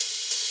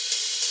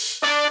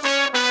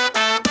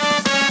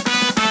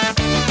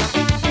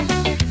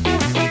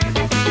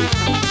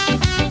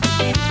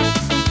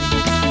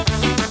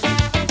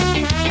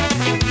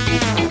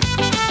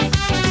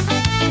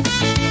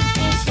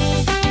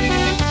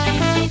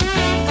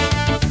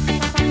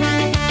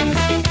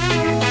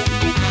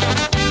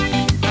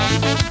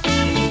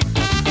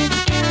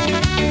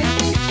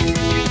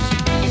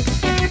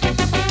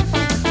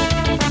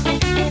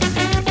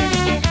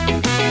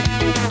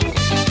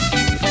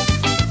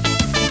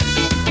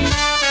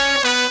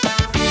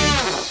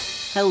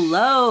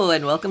Hello,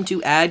 and welcome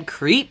to Ad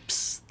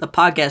Creeps, the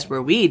podcast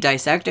where we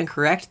dissect and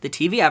correct the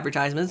TV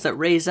advertisements that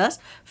raised us,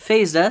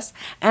 phased us,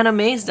 and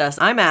amazed us.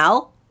 I'm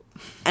Al,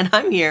 and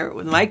I'm here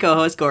with my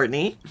co-host,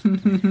 Courtney.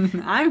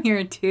 I'm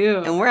here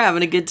too. And we're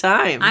having a good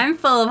time. I'm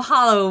full of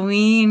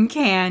Halloween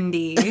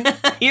candy.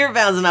 You're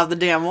bouncing off the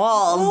damn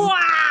walls.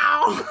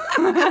 Wow!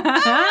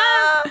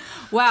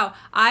 Wow,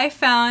 I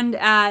found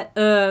at,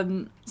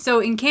 so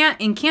in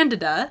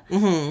Canada,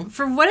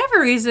 for whatever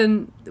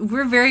reason,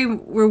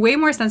 we're way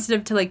more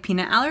sensitive to like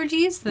peanut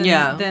allergies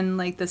than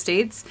like the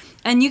States.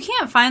 And you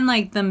can't find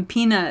like them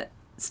peanut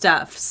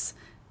stuffs.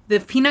 The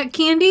peanut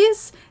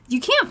candies,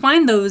 you can't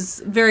find those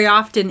very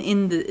often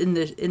in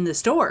the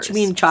stores. You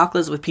mean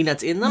chocolates with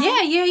peanuts in them?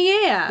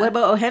 Yeah. What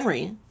about O.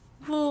 Henry?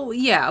 Well,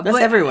 yeah. That's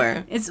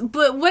everywhere.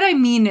 But what I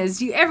mean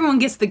is, everyone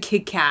gets the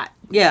Kit Kat.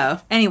 Yeah.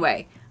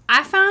 Anyway,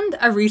 I found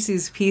a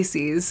Reese's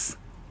Pieces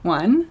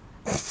one.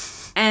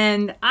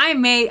 And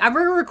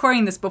we're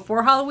recording this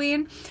before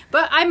Halloween,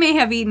 but I may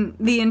have eaten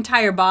the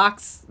entire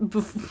box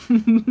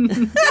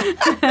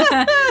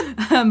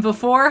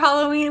before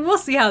Halloween. We'll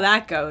see how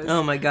that goes.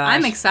 Oh my gosh.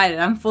 I'm excited.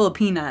 I'm full of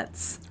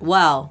peanuts.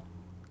 Wow.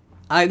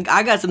 I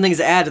got some things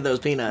to add to those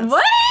peanuts.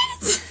 What?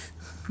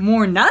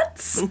 More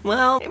nuts?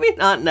 Well, maybe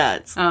not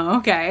nuts. Oh,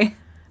 okay.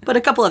 But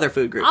a couple other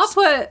food groups. I'll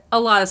put a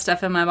lot of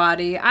stuff in my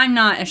body. I'm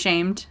not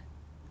ashamed.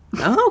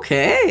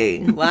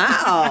 Okay.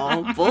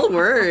 Wow. Bold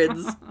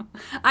words.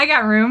 I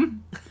got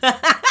room.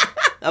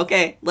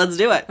 Okay, let's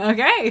do it.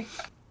 Okay.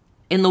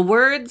 In the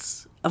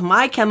words of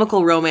My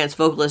Chemical Romance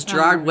vocalist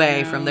Gerard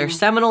Way from their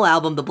seminal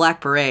album The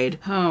Black Parade,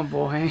 Oh,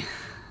 boy.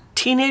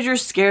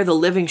 teenagers scare the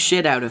living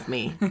shit out of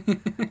me.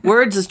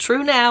 Words as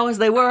true now as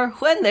they were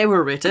when they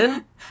were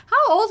written.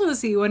 How old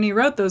was he when he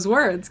wrote those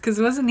words? Because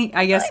wasn't he,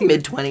 I guess he...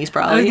 Mid-20s, I was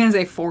probably. going to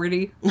say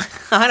 40.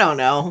 I don't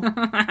know.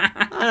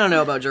 I don't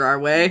know about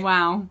Gerard Way.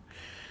 Wow.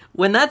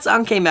 When that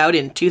song came out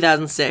in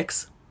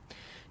 2006,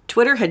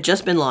 Twitter had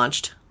just been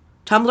launched,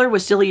 Tumblr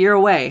was still a year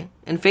away,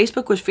 and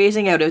Facebook was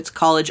phasing out its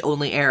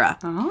college-only era.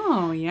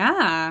 Oh,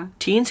 yeah.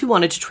 Teens who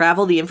wanted to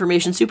travel the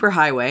information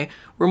superhighway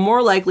were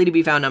more likely to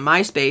be found on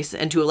MySpace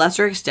and, to a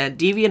lesser extent,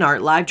 DeviantArt,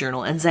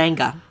 LiveJournal, and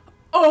Zanga.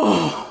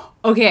 Oh!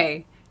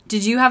 Okay.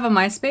 Did you have a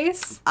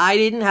MySpace? I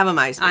didn't have a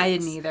MySpace. I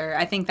didn't either.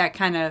 I think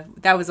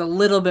that was a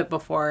little bit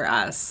before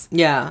us.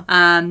 Yeah.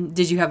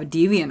 Did you have a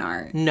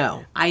DeviantArt?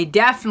 No. I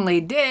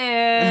definitely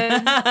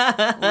did.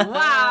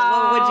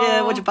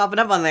 Wow. What you popping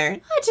up on there?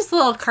 Just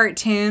little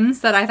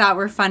cartoons that I thought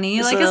were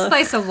funny. Like a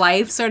slice of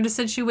life sort of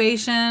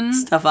situation.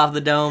 Stuff off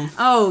the dome.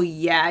 Oh,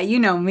 yeah. You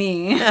know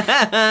me.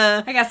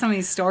 I got so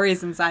many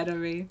stories inside of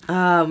me.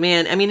 Oh,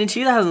 man. I mean, in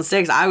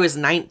 2006, I was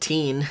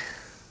 19.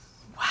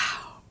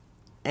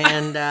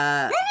 And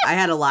I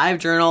had a live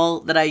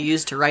journal that I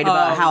used to write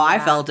about how I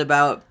felt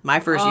about my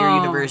first year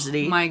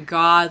university. My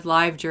God,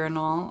 live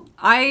journal.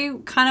 I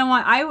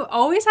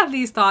always have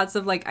these thoughts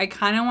of like, I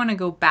kind of want to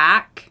go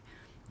back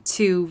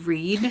to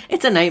read.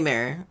 It's a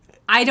nightmare.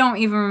 I don't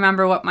even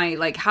remember what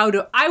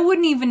I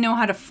wouldn't even know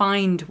how to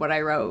find what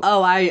I wrote.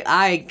 Oh,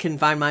 I can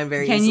find mine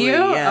very easily. Can you?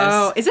 Yes.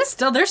 Oh, is it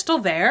still, they're still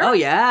there? Oh,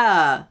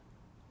 yeah.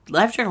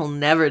 Live journal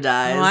never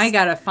dies. Oh, I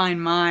gotta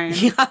find mine.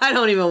 I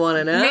don't even want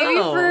to know.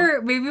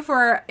 Maybe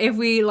for if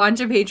we launch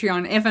a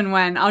Patreon, if and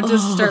when, I'll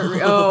just start.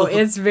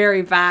 It's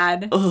very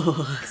bad.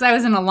 Because I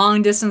was in a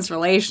long distance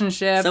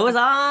relationship. So was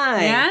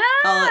I. Yeah.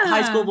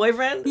 High school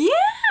boyfriend.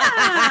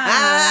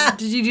 Yeah.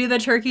 Did you do the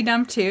turkey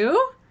dump too?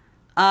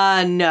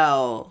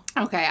 No.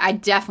 Okay, I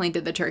definitely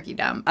did the turkey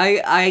dump.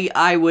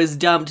 I was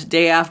dumped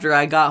day after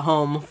I got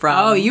home from...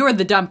 Oh, you were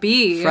the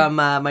dumpee. From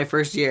my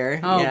first year.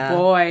 Oh, yeah.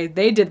 Boy.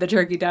 They did the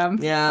turkey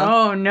dump. Yeah.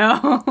 Oh,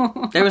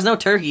 no. There was no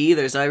turkey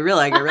either, so I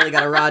really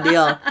got a raw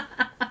deal.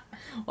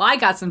 Well, I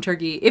got some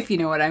turkey, if you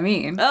know what I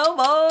mean. Oh,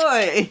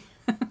 boy.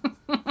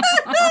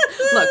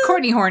 Look,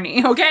 Courtney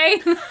horny,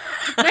 okay?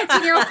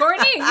 19-year-old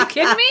Courtney? Are you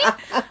kidding me?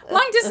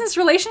 Long distance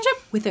relationship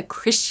with a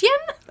Christian?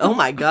 Oh,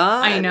 my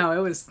God. I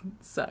know, it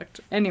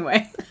sucked.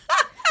 Anyway.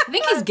 I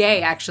think he's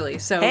gay, actually.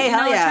 So, hey,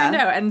 hell yeah. It turned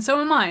out, and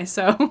so am I,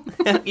 so.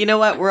 You know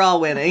what? We're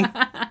all winning.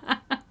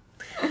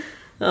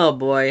 Oh,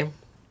 boy.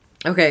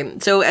 Okay,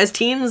 so as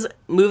teens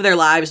move their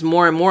lives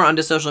more and more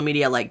onto social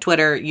media like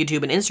Twitter,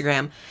 YouTube, and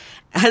Instagram,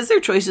 as their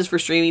choices for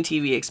streaming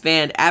TV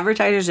expand,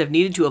 advertisers have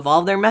needed to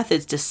evolve their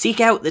methods to seek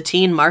out the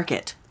teen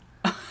market.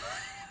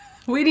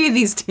 We need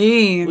these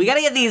teens. We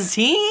gotta get these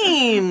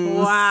teens.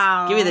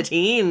 Wow. Give me the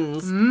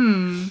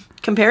teens.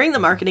 Comparing the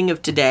marketing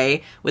of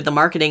today with the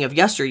marketing of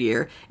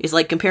yesteryear is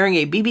like comparing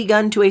a BB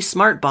gun to a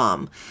smart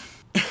bomb.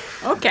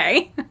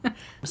 Okay.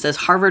 Says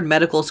Harvard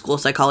Medical School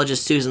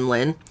psychologist Susan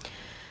Lin.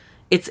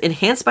 It's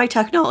enhanced by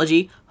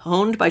technology,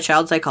 honed by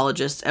child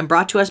psychologists and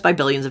brought to us by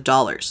billions of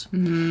dollars.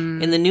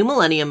 In the new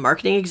millennium,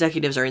 marketing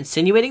executives are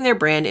insinuating their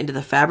brand into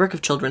the fabric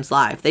of children's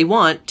lives. They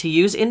want, to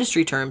use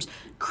industry terms,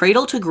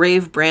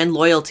 cradle-to-grave brand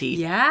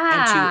loyalty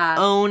and to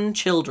own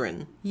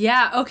children.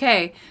 Yeah,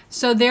 okay.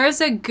 So there's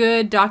a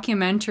good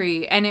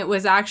documentary, and it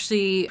was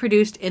actually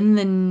produced in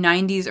the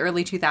 90s,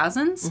 early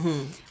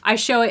 2000s. I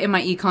show it in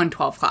my Econ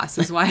 12 class,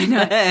 is why I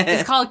know it.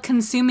 It's called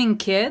Consuming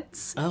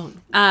Kids,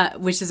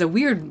 which is a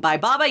weird... By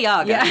Baba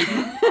Yaga.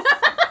 Yeah.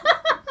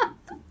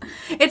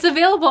 It's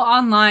available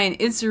online.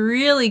 It's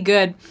really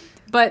good.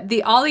 But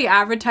all the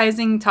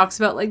advertising talks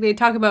about, like, they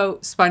talk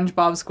about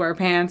SpongeBob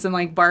SquarePants and,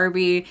 like,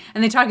 Barbie,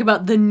 and they talk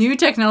about the new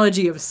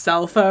technology of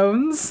cell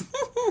phones.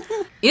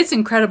 It's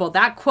incredible.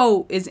 That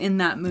quote is in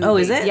that movie. Oh,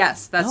 is it?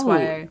 Yes, that's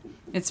why.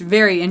 It's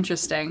very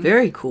interesting.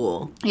 Very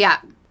cool. Yeah.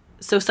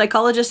 So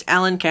psychologist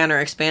Alan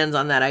Kanner expands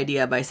on that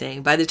idea by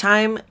saying, by the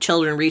time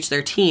children reach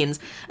their teens,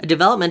 a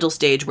developmental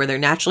stage where they're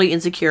naturally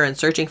insecure and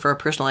searching for a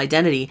personal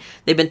identity,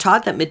 they've been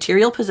taught that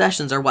material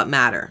possessions are what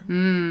matter.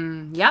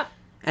 Yep.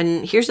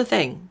 And here's the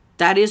thing.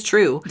 That is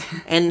true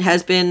and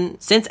has been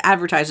since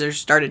advertisers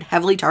started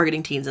heavily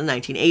targeting teens in the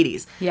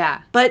 1980s.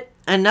 Yeah. But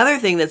another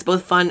thing that's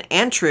both fun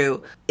and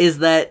true is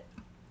that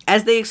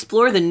as they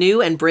explore the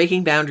new and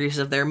breaking boundaries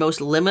of their most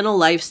liminal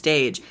life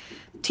stage,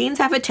 teens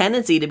have a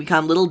tendency to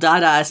become little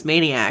Dadaist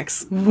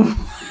maniacs. The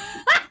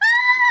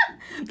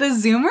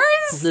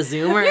Zoomers? The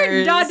Zoomers.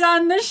 You're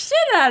Dadaing the shit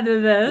out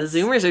of this. The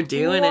Zoomers are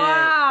doing it.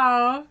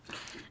 Wow.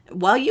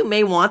 While you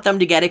may want them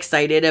to get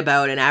excited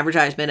about an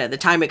advertisement at the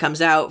time it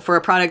comes out for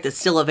a product that's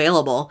still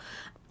available,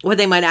 what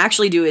they might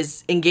actually do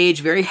is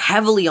engage very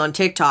heavily on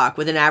TikTok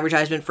with an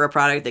advertisement for a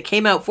product that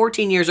came out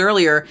 14 years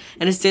earlier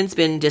and has since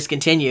been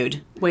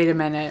discontinued. Wait a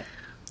minute.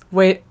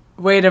 Wait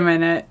a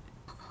minute.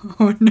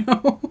 Oh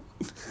no.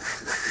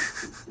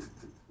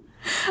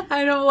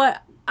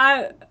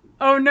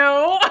 Oh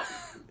no.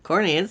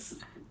 Courtney, it's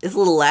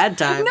little lad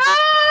time. No!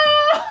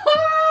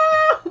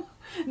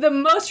 The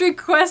most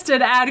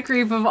requested ad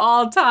creep of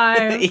all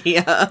time.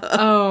 Yeah.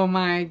 Oh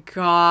my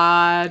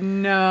god,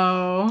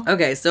 no.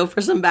 Okay, so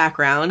for some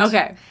background.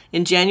 Okay.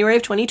 In January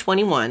of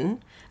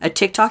 2021, a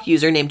TikTok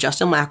user named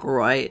Justin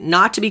McElroy,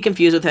 not to be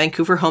confused with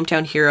Vancouver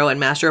hometown hero and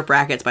master of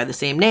brackets by the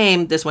same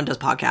name, this one does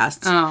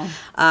podcasts.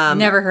 Oh,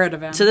 never heard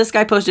of him. So this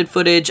guy posted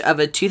footage of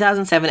a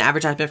 2007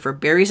 advertisement for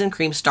Berries and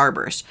Cream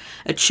Starburst,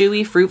 a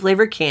chewy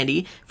fruit-flavored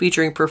candy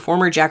featuring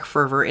performer Jack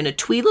Ferver in a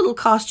twee little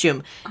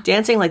costume,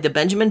 dancing like the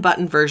Benjamin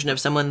Button version of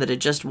someone that had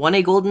just won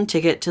a golden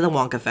ticket to the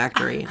Wonka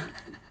factory.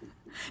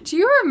 Do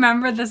you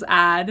remember this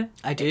ad?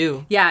 I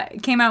do. Yeah,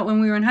 it came out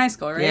when we were in high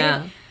school, right?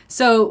 Yeah.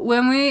 So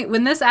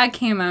when this ad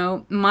came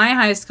out, my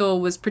high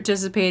school was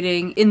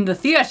participating in the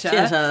theater.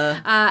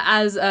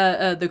 As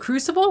the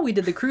Crucible. We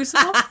did the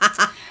Crucible.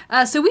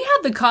 So we had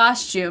the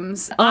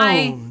costumes.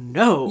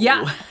 No.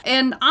 Yeah.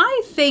 And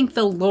I thank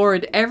the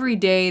Lord every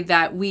day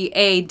that we,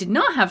 A, did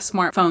not have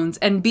smartphones,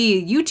 and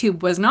B,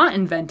 YouTube was not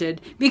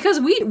invented, because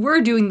we were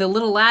doing the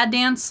little lad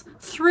dance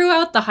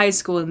throughout the high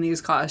school in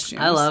these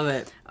costumes. I love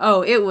it.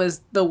 Oh, it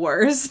was the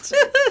worst.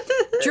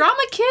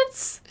 Drama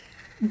kids?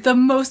 The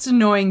most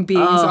annoying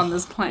beings on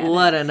this planet.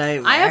 What a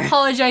nightmare. I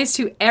apologize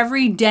to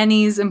every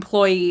Denny's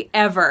employee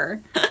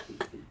ever.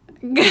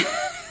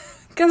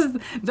 Because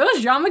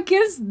those drama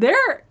kids,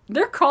 they're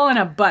calling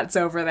up butts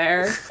over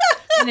there.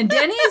 In a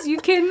Denny's? You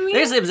kidding me?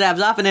 They're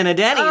zip-zaps off and in a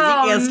Denny's. You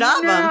can't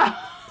stop them.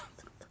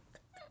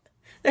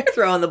 They're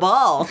throwing the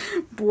ball.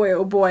 Boy,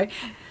 oh boy.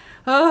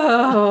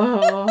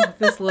 Oh,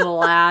 this little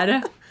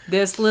lad.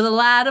 This little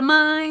lad of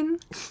mine.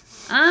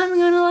 I'm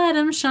gonna let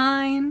him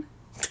shine.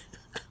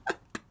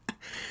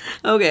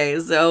 Okay,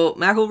 so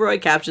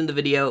McElroy captioned the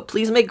video,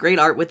 "Please make great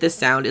art with this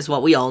sound is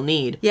what we all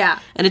need." Yeah.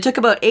 And it took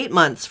about 8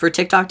 months for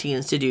TikTok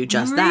teens to do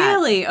just that.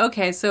 Really?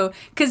 Okay, so,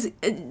 because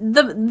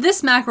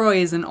this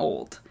McElroy isn't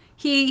old.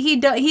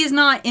 He's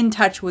not in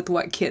touch with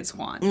what kids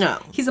want. No.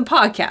 He's a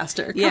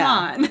podcaster. Come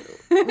on.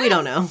 We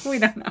don't know. We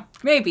don't know.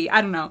 Maybe.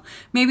 I don't know.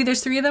 Maybe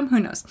there's 3 of them. Who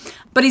knows?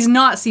 But he's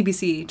not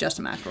CBC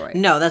Justin McElroy.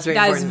 No, that's very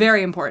important. That is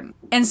very important.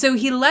 And so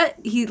he let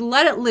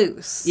it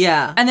loose.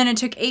 Yeah. And then it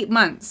took 8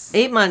 months.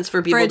 8 months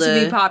for people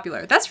to be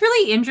popular. That's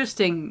really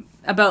interesting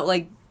about,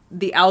 like,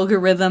 the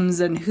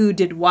algorithms and who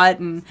did what,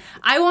 and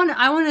I want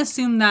to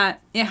assume that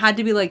it had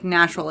to be like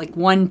natural, like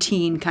one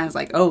teen kind of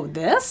like, oh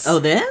this,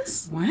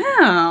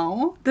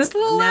 wow, this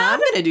little now I'm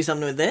gonna do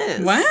something with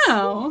this,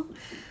 wow.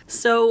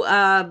 So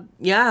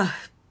yeah,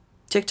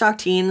 TikTok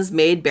teens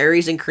made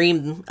Berries and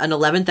Cream an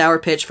 11th hour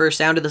pitch for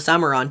Sound of the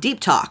Summer on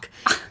Deep Talk,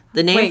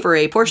 the name for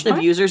a portion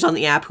of users on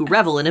the app who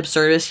revel in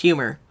absurdist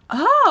humor.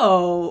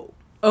 Oh,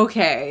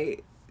 okay.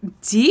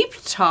 Deep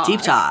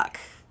Talk.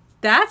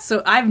 That's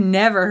so. I've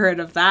never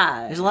heard of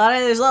that. There's a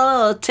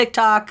lot of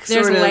TikTok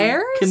sort of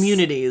layers?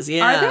 Communities.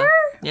 Yeah. Are there?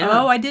 Yeah.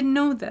 Oh, I didn't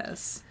know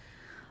this.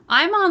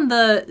 I'm on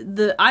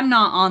I'm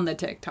not on the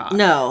TikTok.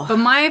 No. But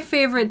my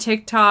favorite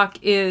TikTok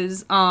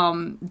is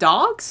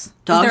dogs.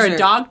 Is there a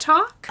dog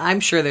talk? I'm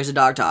sure there's a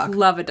dog talk.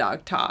 Love a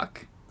dog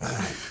talk.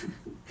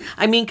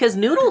 I mean, because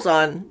Noodle is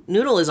on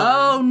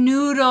Oh,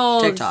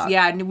 Noodles. TikTok.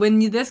 Yeah, when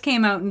this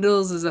came out,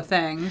 Noodles is a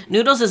thing.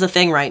 Noodles is a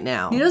thing right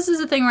now. Noodles is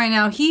a thing right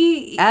now.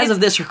 As of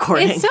this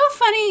recording. It's so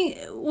funny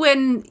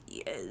when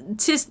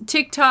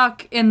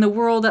TikTok and the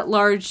world at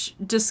large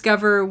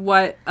discover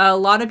what a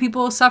lot of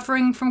people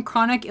suffering from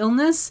chronic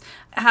illness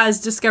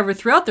has discovered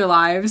throughout their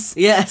lives.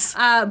 Yes.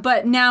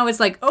 But now it's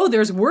like, oh,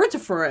 there's words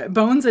for it.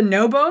 Bones and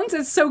no bones.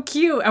 It's so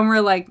cute. And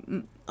we're like,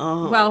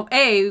 well,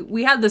 A,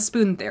 we had the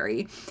spoon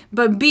theory.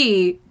 But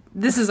B,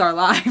 this is our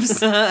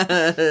lives.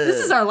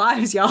 This is our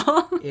lives,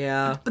 y'all.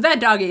 Yeah. But that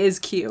dog is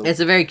cute.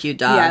 It's a very cute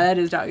dog. Yeah,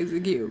 that dog is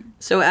cute.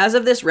 So as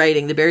of this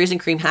writing, the Berries and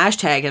Cream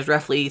hashtag has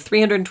roughly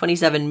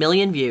 327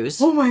 million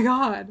views. Oh my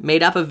god.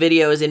 Made up of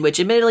videos in which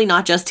admittedly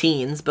not just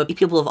teens, but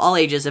people of all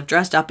ages have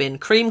dressed up in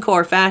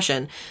creamcore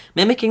fashion,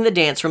 mimicking the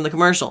dance from the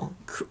commercial.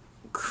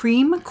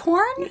 Cream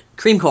corn?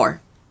 Creamcore.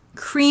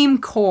 Cream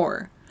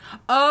core.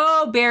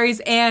 Oh,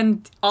 berries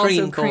and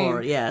also Cream.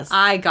 cream. Yes.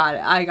 I got it.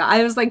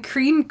 I was like,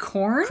 cream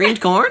corn?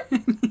 Creamed corn?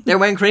 They're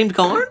wearing creamed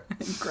corn?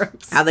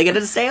 Gross. How'd they get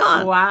it to stay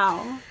on?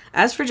 Wow.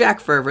 As for Jack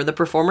Ferver, the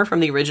performer from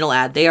the original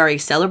ad, they are a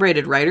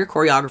celebrated writer,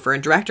 choreographer,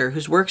 and director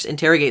whose works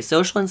interrogate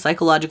social and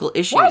psychological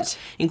issues,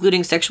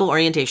 including sexual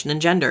orientation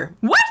and gender.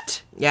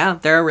 What? Yeah,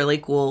 they're a really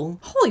cool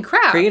Holy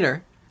crap.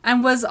 creator.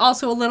 And was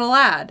also a little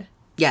ad.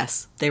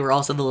 Yes, they were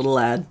also the little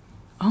ad.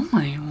 Oh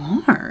my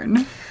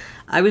lord.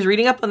 I was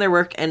reading up on their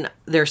work, and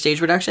their stage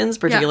productions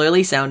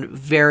particularly sound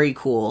very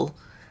cool.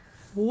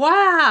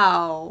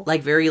 Wow.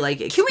 Like, very, like,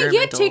 Can experimental. we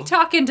get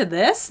TikTok into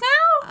this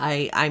now?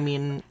 I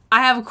mean...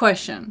 I have a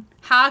question.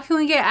 How can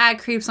we get ad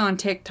creeps on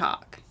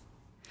TikTok?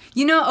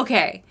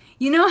 Okay.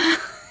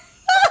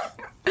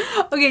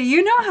 Okay,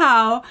 you know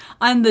how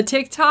on the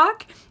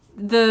TikTok,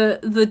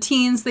 the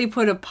teens, they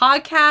put a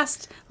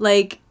podcast,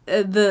 like,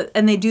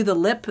 and they do the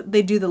lip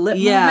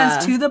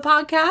movements to the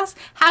podcast?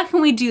 How can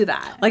we do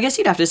that? I guess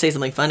you'd have to say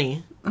something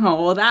funny.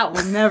 Oh, well, that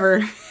will never...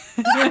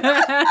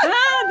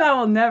 that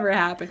will never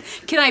happen.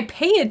 Can I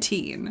pay a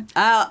teen?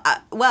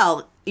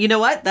 Well, you know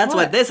what? That's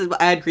what this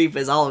ad creep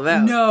is all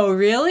about. No,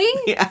 really?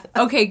 Yeah.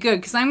 Okay, good,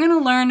 because I'm going to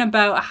learn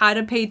about how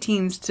to pay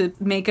teens to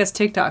make us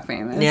TikTok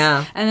famous.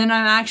 Yeah. And then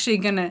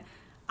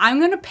I'm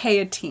going to pay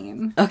a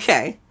teen.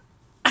 Okay.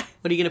 What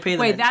are you going to pay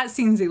them? Wait, in? that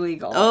seems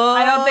illegal. Oh.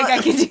 I don't think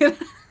I can do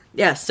that.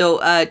 Yeah, so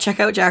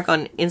check out Jack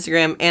on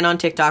Instagram and on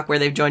TikTok where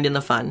they've joined in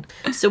the fun.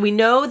 So we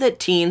know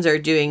that teens are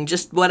doing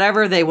just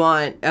whatever they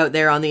want out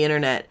there on the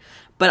internet.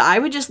 But I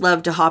would just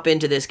love to hop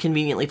into this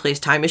conveniently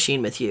placed time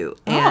machine with you.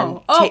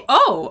 And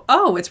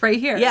it's right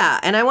here. Yeah,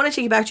 and I want to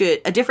take you back to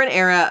a different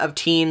era of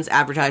teens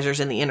advertisers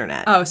in the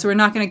internet. Oh, so we're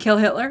not going to kill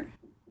Hitler?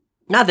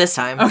 Not this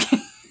time. Okay.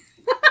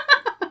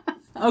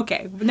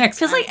 Okay, next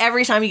time. Because, like,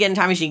 every time you get in a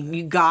time machine,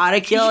 you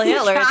gotta kill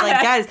Hitler. It's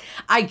like, guys,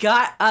 I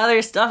got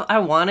other stuff I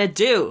want to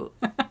do.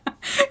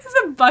 It's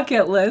a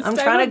bucket list. I'm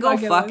trying to go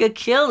fuck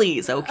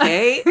Achilles,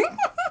 okay?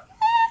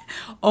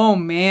 Oh,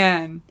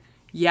 man.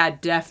 Yeah,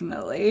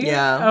 definitely.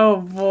 Yeah.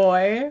 Oh,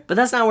 boy. But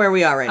that's not where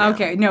we are right now.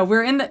 Okay, no,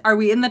 are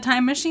we in the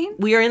time machine?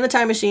 We are in the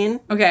time machine.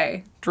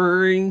 Okay.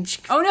 Oh,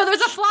 no,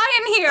 there's a fly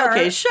in here.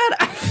 Okay,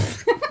 shut up.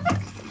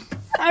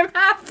 I'm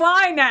half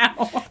fly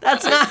now.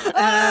 That's not...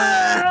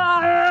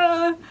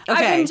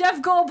 Okay. I've been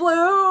Jeff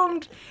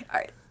Goldblum.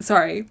 Right,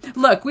 sorry.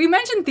 Look, we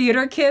mentioned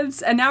theater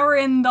kids, and now we're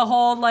in the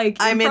whole, like...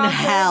 I'm in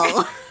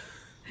hell.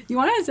 You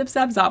want to zip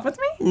zap zop with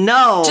me?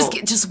 No.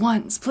 Just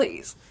once,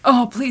 please.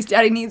 Oh, please,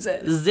 Daddy needs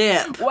it.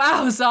 Zip.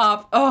 Wow,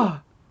 zop. Oh.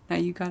 Now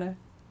you gotta...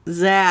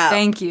 Zap.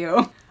 Thank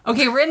you.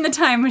 Okay, we're in the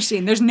time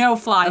machine. There's no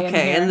fly in here.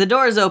 Okay, and the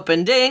door's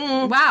open.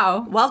 Ding.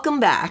 Wow. Welcome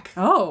back.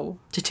 Oh.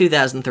 To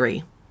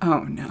 2003.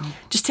 Oh, no.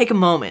 Just take a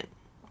moment.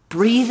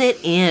 Breathe it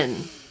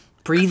in.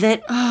 Breathe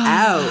it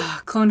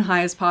out. Clone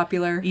High is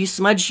popular. You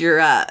smudge your,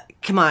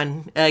 come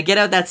on, get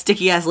out that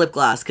sticky-ass lip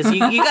gloss, because you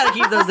gotta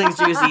keep those things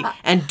juicy.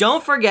 And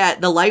don't forget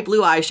the light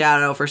blue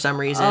eyeshadow for some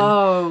reason.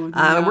 Oh,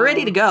 no. We're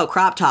ready to go.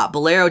 Crop top,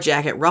 bolero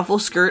jacket, ruffle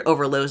skirt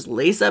over those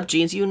lace-up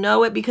jeans. You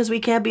know it because we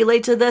can't be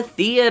late to the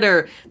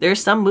theater.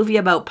 There's some movie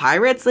about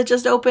pirates that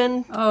just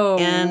opened. Oh,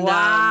 and,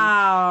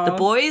 wow.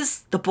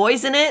 The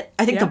boys in it,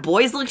 I think the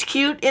boys looked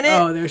cute in it.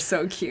 Oh, they're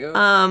so cute.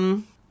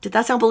 Did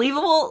that sound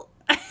believable?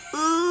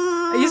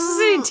 Are you supposed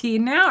to be a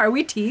teen now? Are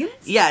we teens?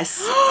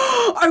 Yes.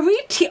 Are we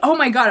teen? Oh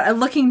my god, I'm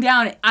looking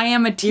down. I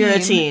am a teen. You're a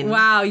teen.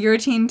 Wow, you're a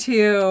teen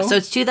too. So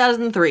it's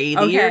 2003,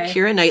 the year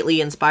Keira Knightley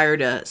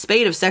inspired a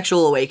spate of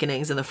sexual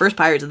awakenings in the first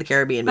Pirates of the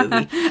Caribbean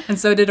movie. And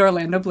so did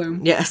Orlando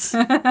Bloom. Yes.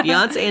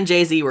 Beyonce and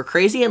Jay-Z were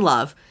crazy in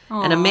love,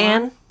 and a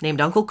man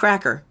named Uncle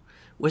Kracker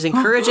was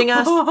encouraging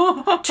us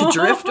to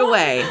drift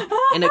away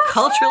in a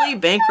culturally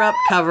bankrupt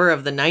cover of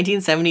the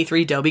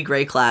 1973 Dobie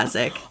Gray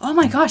classic. Oh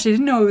my gosh, I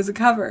didn't know it was a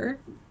cover.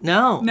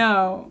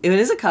 No. It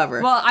is a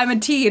cover. Well, I'm a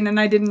teen and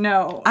I didn't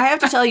know. I have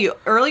to tell you,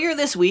 earlier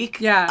this week,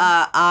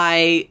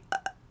 I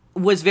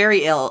was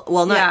very ill.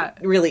 Well, not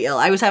really ill.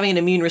 I was having an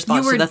immune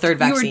response to the third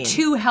vaccine. You were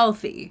too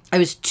healthy. I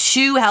was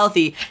too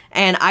healthy.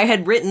 And I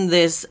had written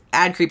this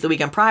ad creep the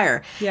weekend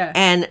prior. Yeah.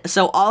 And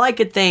so all I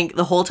could think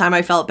the whole time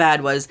I felt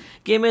bad was,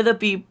 give me the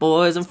beat,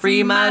 boys, and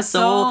free my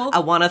soul. I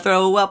want to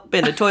throw up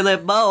in a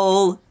toilet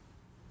bowl.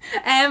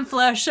 And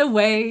flush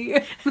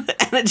away.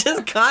 And it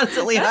just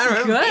constantly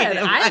That's good.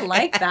 I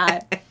like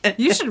that.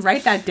 You should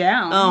write that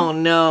down. Oh,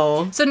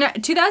 no. So now,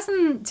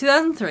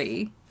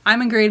 2003,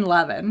 I'm in grade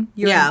 11.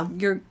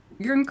 You're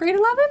in grade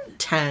 11?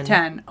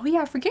 10. Oh,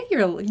 yeah, I forget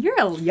you're a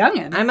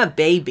youngin'. I'm a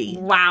baby.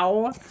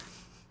 Wow.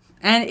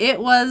 And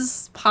it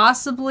was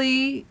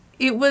possibly,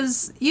 in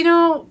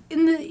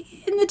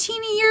the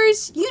teeny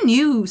years, you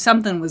knew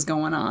something was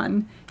going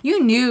on.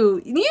 You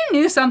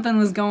knew something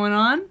was going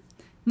on.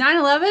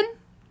 9/11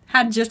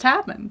 had just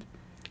happened.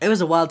 It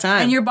was a wild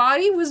time. And your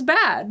body was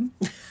bad.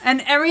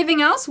 And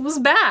everything else was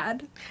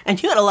bad.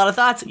 And you had a lot of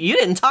thoughts you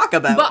didn't talk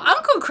about. But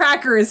Uncle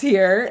Cracker is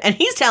here. And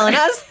he's telling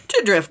us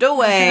to drift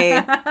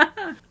away.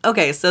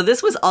 Okay, so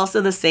this was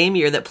also the same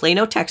year that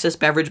Plano, Texas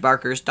beverage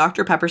barkers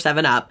Dr. Pepper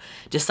 7-Up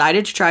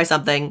decided to try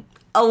something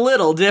a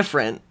little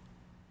different.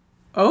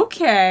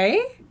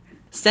 Okay.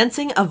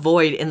 Sensing a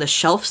void in the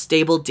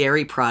shelf-stable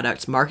dairy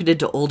products marketed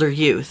to older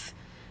youth,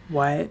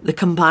 what? The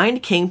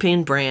combined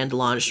Kingpin brand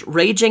launched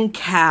Raging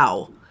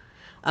Cow.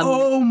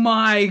 Oh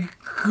my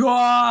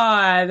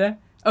God.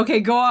 Okay,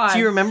 go on. Do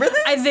you remember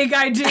this? I think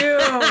I do.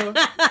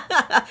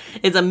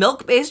 It's a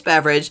milk-based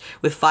beverage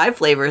with 5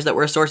 flavors that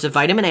were a source of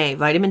vitamin A,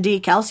 vitamin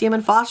D, calcium,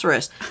 and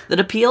phosphorus that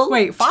appeal...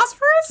 Wait,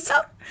 phosphorus?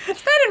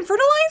 Is that in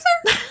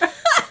fertilizer?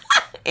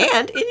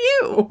 And in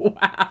you.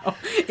 Wow.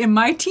 In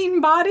my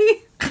teen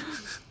body?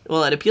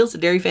 Well, it appeals to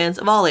dairy fans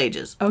of all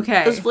ages.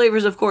 Okay. Those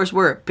flavors, of course,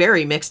 were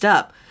berry mixed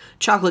up,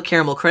 chocolate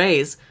caramel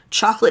craze,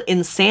 chocolate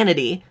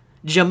insanity,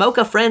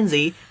 Jamocha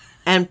frenzy,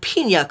 and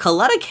pina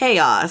colada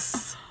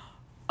chaos.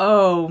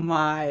 Oh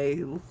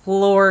my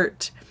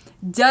Lord.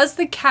 Does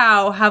the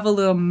cow have a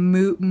little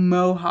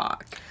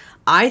mohawk?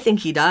 I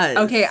think he does.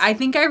 Okay, I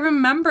think I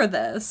remember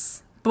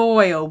this.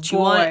 Boy, oh boy. Do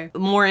you want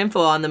more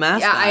info on the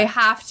mascot? Yeah, I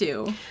have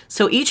to.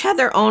 So each had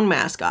their own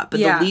mascot, but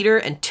the leader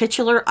and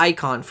titular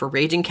icon for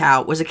Raging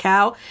Cow was a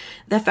cow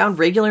that found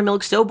regular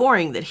milk so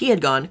boring that he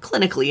had gone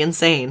clinically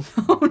insane.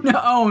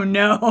 Oh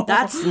no.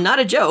 That's not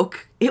a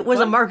joke. It was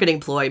a marketing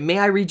ploy. May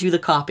I read you the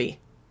copy?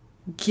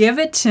 Give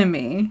it to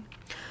me.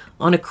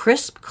 On a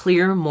crisp,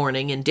 clear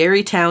morning in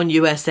Dairytown,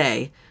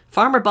 USA,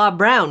 Farmer Bob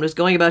Brown was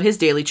going about his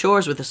daily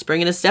chores with a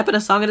spring in his step and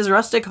a song in his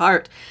rustic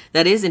heart.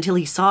 That is, until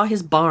he saw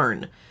his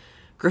barn.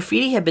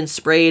 Graffiti had been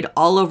sprayed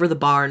all over the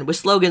barn with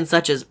slogans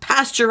such as,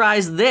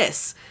 "Pasteurize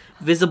this,"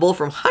 visible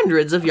from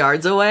hundreds of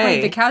yards away.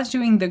 Wait, the cow's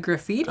doing the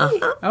graffiti?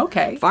 Uh-huh.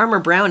 Okay. Farmer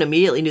Brown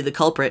immediately knew the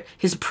culprit.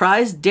 His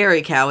prized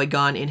dairy cow had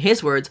gone, in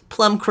his words,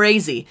 plumb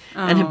crazy,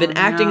 and had been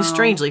acting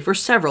strangely for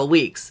several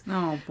weeks.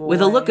 Oh, boy.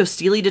 With a look of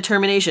steely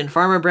determination,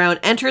 Farmer Brown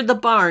entered the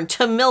barn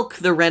to milk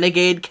the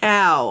renegade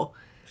cow.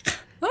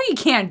 Well, you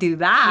can't do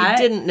that.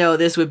 He didn't know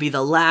this would be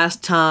the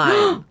last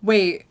time.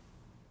 Wait,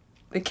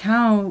 the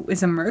cow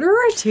is a murderer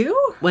too?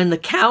 When the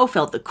cow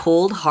felt the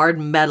cold, hard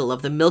metal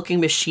of the milking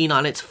machine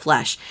on its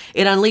flesh,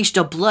 it unleashed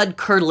a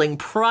blood-curdling,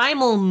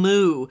 primal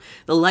moo,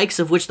 the likes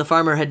of which the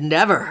farmer had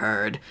never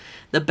heard.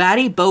 The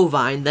batty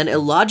bovine then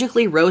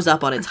illogically rose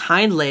up on its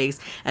hind legs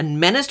and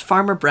menaced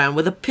Farmer Brown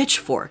with a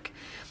pitchfork.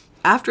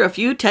 After a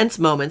few tense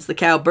moments, the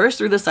cow burst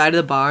through the side of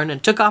the barn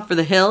and took off for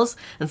the hills,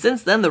 and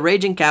since then the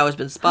Raging Cow has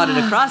been spotted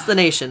across the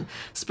nation,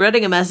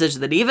 spreading a message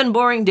that even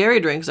boring dairy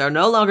drinks are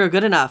no longer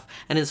good enough,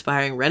 and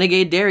inspiring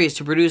renegade dairies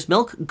to produce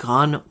milk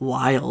gone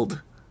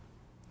wild.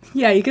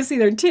 Yeah, you can see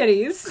their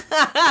titties.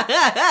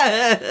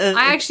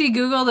 I actually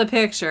Googled a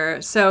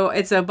picture, so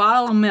it's a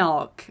bottle of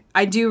milk.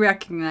 I do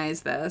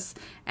recognize this.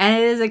 And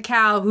it is a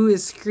cow who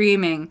is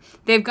screaming.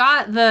 They've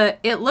got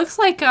it looks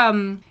like,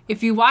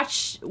 if you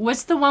watch,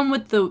 what's the one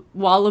with the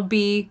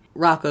wallaby?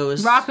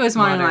 Rocco's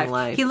Modern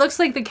Life. He looks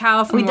like the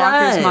cow from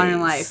Rocco's Modern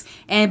Life.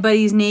 But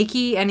he's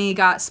naked and he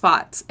got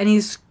spots. And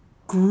he's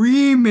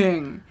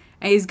screaming.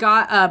 And he's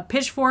got a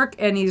pitchfork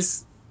and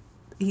he's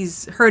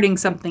hurting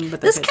something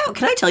with this cow.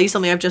 Can I tell you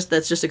something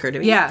that's just occurred to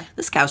me? Yeah.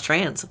 This cow's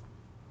trans.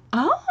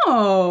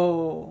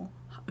 Oh,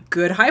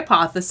 good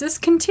hypothesis.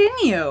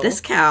 Continue. This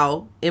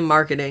cow in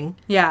marketing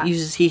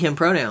uses he, him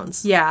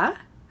pronouns. Yeah.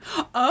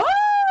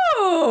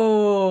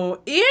 Oh,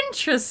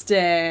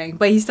 interesting.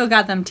 But he still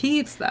got them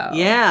teeth though.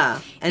 Yeah.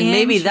 And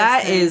maybe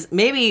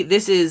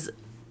this is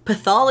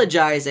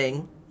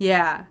pathologizing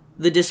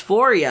the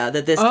dysphoria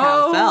that this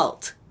cow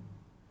felt.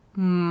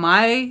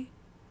 My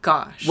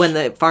gosh. When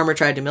the farmer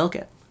tried to milk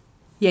it.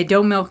 Yeah,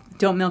 don't milk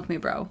me,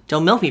 bro.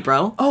 Don't milk me,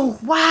 bro. Oh,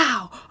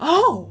 wow.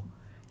 Oh,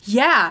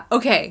 yeah.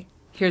 Okay,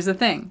 here's the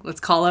thing. Let's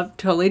call up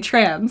Totally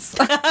Trans.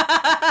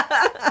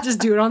 Just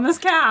do it on this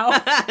cow.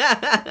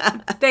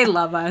 They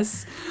love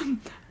us.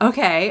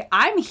 Okay,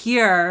 I'm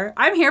here.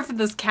 I'm here for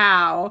this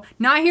cow.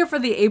 Not here for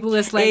the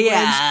ableist language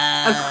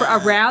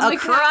around the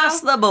cow.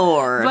 Across the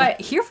board. But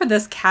here for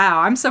this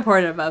cow. I'm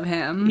supportive of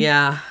him.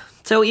 Yeah.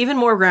 So even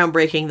more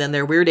groundbreaking than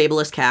their weird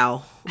ableist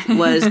cow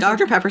was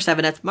Dr. Pepper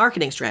 7-Up's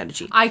marketing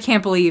strategy. I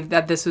can't believe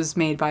that this was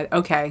made by...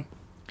 Okay.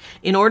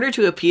 In order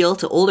to appeal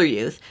to older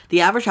youth,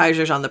 the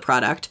advertisers on the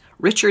product,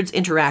 Richards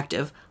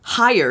Interactive,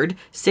 hired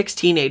 6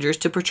 teenagers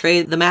to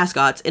portray the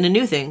mascots in a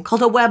new thing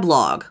called a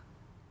weblog.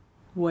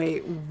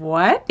 Wait,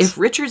 what? If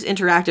Richards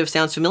Interactive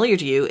sounds familiar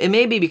to you, it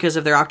may be because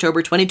of their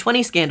October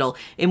 2020 scandal,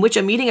 in which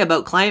a meeting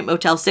about Client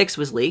Motel 6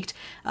 was leaked,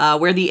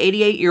 where the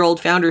 88-year-old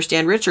founder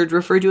Stan Richards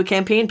referred to a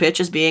campaign pitch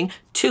as being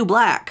too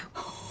black.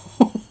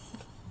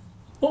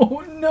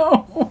 Oh,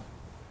 no.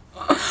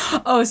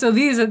 Oh, so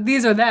these are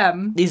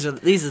them. These are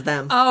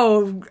them.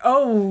 Oh,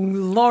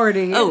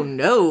 lordy. Oh,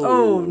 no.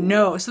 Oh,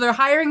 no. So they're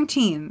hiring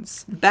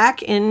teens.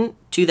 Back in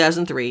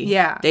 2003,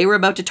 they were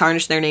about to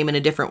tarnish their name in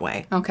a different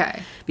way.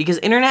 Okay. Because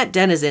internet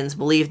denizens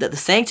believed that the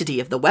sanctity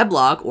of the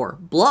weblog, or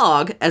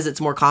blog, as it's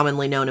more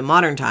commonly known in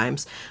modern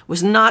times,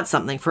 was not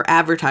something for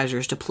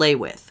advertisers to play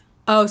with.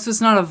 Oh, so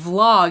it's not a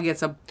vlog,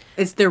 it's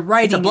they're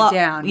writing it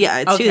down. Yeah,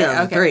 it's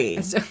 2003.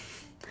 Okay.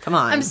 Come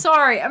on. I'm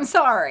sorry.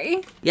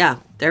 Yeah,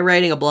 they're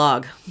writing a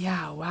blog.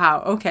 Yeah,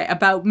 wow. Okay,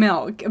 about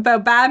milk.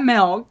 About bad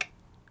milk.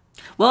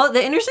 Well,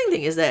 the interesting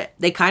thing is that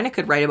they kind of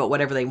could write about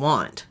whatever they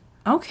want.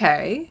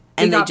 Okay.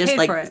 And they just paid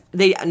like for it.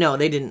 they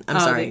didn't. I'm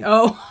sorry.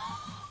 Of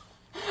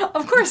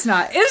course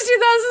not. It's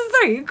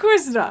 2003. Of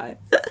course not.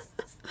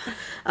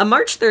 A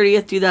March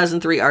 30th,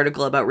 2003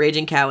 article about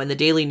Raging Cow in the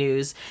Daily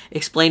News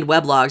explained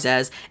weblogs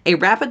as a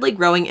rapidly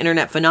growing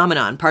internet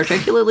phenomenon,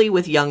 particularly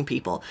with young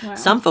people. Wow.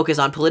 Some focus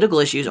on political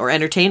issues or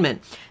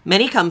entertainment.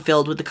 Many come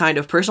filled with the kind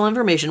of personal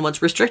information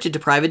once restricted to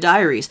private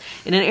diaries.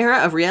 In an era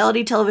of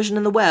reality television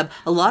and the web,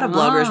 a lot of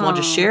bloggers want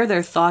to share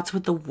their thoughts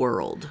with the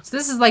world. So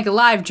this is like a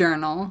live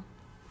journal.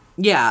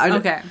 Yeah.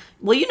 Okay.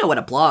 Well, you know what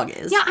a blog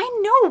is. Yeah,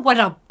 I know what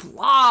a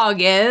blog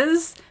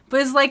is. But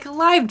it's like a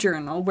live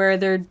journal where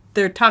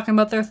they're talking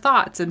about their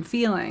thoughts and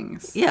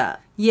feelings. Yeah.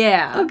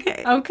 Yeah.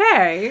 Okay.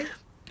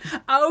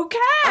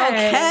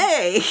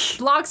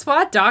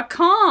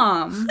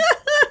 Blogspot.com.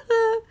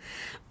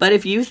 But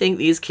if you think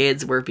these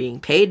kids were being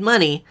paid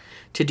money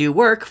to do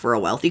work for a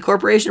wealthy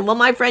corporation, well,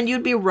 my friend,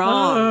 you'd be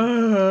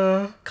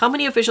wrong.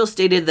 Company officials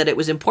stated that it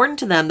was important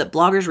to them that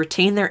bloggers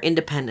retain their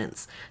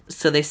independence.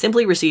 So they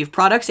simply received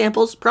product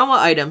samples, promo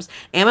items,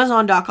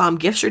 Amazon.com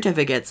gift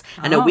certificates,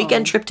 and a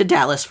weekend trip to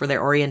Dallas for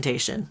their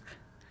orientation.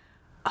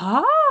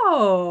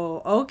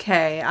 Oh,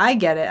 okay. I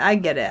get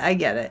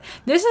it.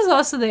 This is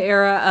also the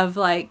era of,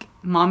 like,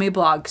 mommy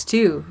blogs,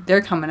 too.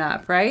 They're coming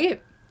up,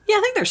 right? Yeah,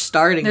 I think they're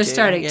starting. Yeah.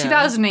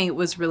 2008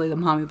 was really the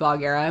mommy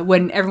blog era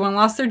when everyone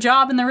lost their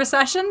job in the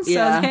recession. So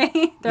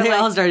they like,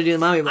 all started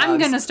doing mommy blogs. I'm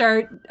going to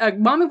start a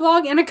mommy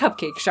blog and a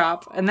cupcake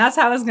shop. And that's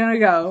how it's going to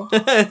go.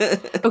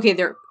 Okay,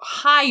 they're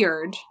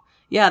hired.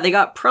 Yeah, they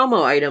got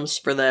promo items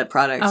for the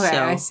products.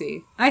 Okay,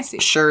 so I see.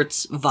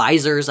 Shirts,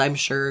 visors, I'm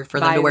sure, for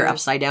them to wear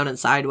upside down and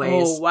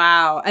sideways. Oh,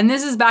 wow. And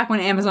this is back when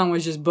Amazon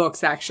was just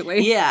books,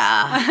 actually.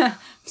 Yeah.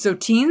 So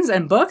teens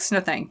and books? No,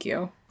 thank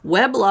you.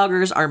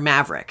 Webbloggers are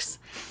mavericks,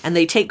 and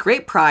they take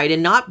great pride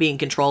in not being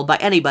controlled by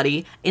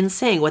anybody in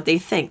saying what they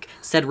think,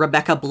 said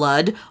Rebecca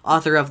Blood,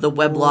 author of the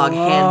Weblog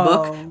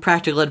Handbook,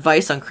 Practical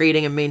Advice on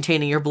Creating and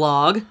Maintaining Your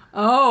Blog.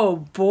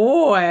 Oh,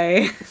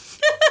 boy.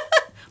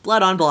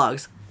 Blood on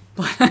blogs.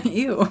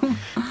 Ew.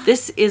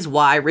 This is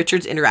why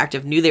Richards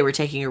Interactive knew they were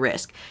taking a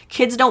risk.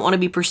 Kids don't want to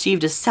be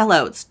perceived as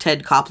sellouts,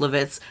 Ted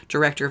Koplowitz,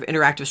 director of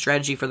interactive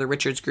strategy for the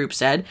Richards Group,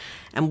 said.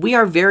 And we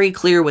are very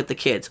clear with the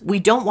kids. We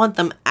don't want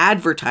them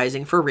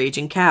advertising for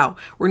Raging Cow.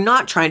 We're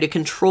not trying to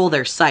control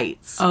their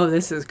sites. Oh,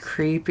 this is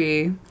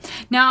creepy.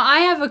 Now, I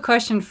have a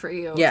question for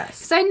you. Yes.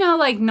 Because I know,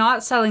 like,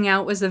 not selling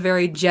out was a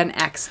very Gen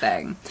X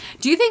thing.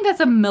 Do you think that's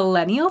a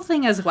millennial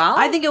thing as well?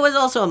 I think it was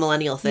also a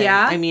millennial thing.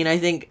 Yeah? I mean, I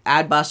think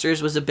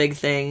Adbusters was a big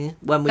thing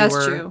when we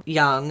were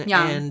young.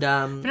 And,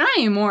 but not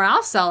anymore.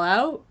 I'll sell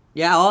out.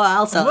 Yeah,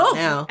 I'll sell out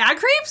now. Ad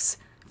creeps?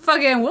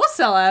 Fucking, we'll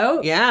sell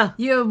out. Yeah.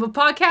 You have a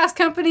podcast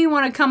company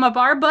want to come up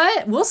our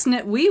butt? We'll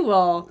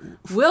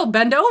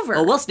bend over.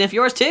 Well, we'll sniff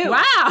yours too.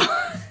 Wow.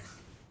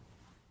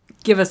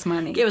 Give us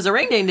money. Give us a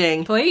ring ding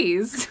ding.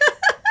 Please.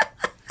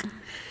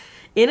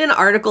 In an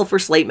article for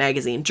Slate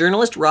magazine,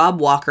 journalist Rob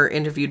Walker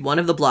interviewed one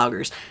of the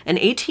bloggers, an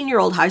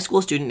 18-year-old high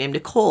school student named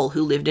Nicole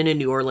who lived in a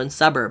New Orleans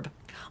suburb.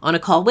 On a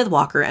call with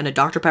Walker and a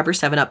Dr. Pepper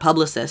 7-Up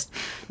publicist,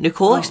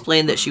 Nicole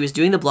explained that she was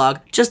doing the blog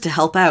just to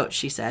help out,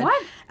 she said.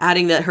 What?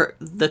 Adding that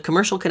the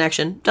commercial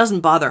connection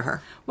doesn't bother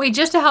her. Wait,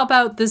 just to help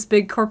out this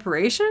big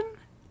corporation?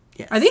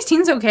 Yes. Are these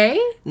teens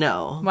okay?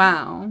 No.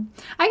 Wow.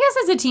 I guess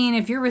as a teen,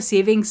 if you're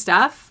receiving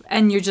stuff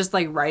and you're just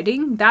like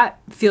writing,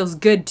 that feels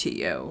good to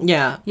you.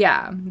 Yeah.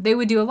 Yeah. They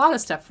would do a lot of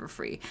stuff for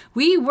free.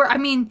 Do you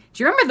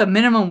remember the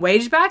minimum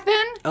wage back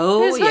then?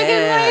 Oh, it was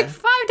yeah. fucking like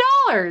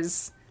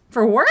 $5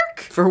 for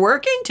work? For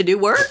working? To do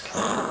work?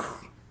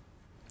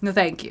 No,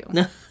 thank you.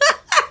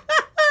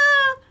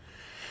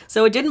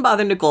 So it didn't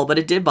bother Nicole, but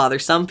it did bother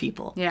some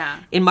people.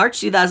 Yeah. In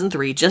March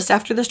 2003, just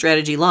after the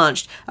strategy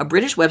launched, a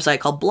British website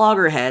called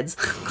Bloggerheads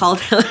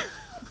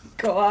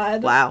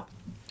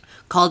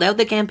called out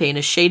the campaign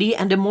as shady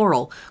and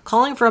immoral,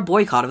 calling for a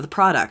boycott of the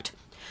product.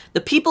 The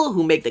people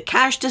who make the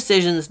cash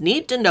decisions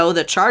need to know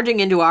that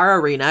charging into our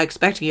arena,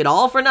 expecting it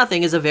all for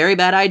nothing, is a very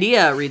bad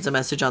idea, reads a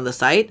message on the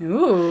site.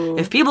 Ooh.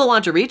 If people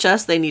want to reach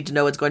us, they need to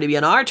know it's going to be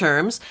on our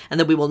terms and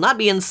that we will not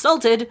be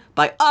insulted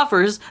by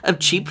offers of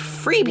cheap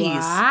freebies.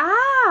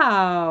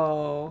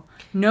 Wow.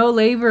 No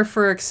labor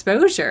for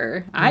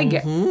exposure. I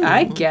get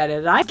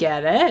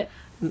it.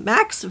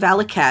 Max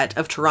Valiquette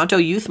of Toronto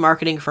youth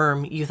marketing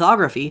firm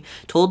Youthography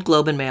told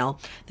Globe and Mail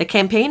the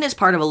campaign is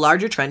part of a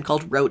larger trend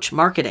called roach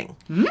marketing,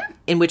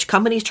 in which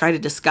companies try to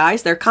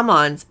disguise their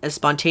come-ons as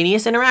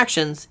spontaneous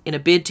interactions in a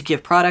bid to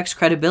give products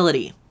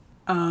credibility.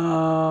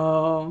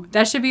 Oh,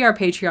 that should be our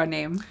Patreon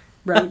name.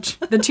 Roach.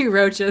 The two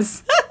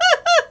roaches.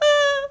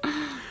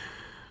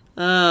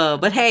 Oh,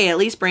 but hey, at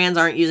least brands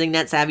aren't using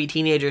net-savvy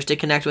teenagers to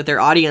connect with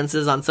their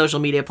audiences on social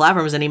media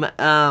platforms anymore.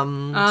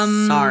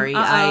 Sorry.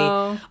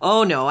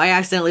 I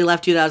accidentally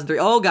left 2003.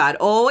 Oh, God.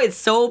 Oh, it's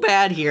so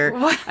bad here.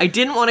 What? I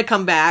didn't want to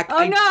come back.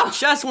 Oh, no. I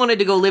just wanted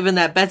to go live in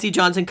that Betsy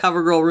Johnson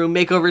CoverGirl room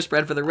makeover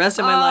spread for the rest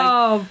of my life.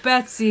 Oh,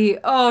 Betsy.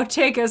 Oh,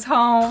 take us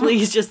home.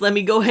 Please just let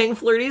me go hang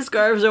flirty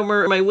scarves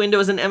over my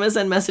windows and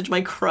MSN message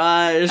my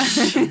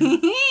crush.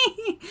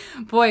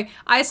 Boy,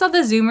 I saw the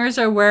Zoomers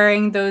are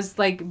wearing those,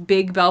 like,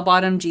 big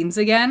bell-bottom jeans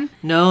again.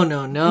 No.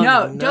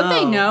 Don't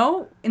they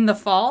know in the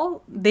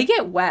fall they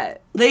get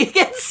wet? They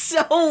get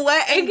so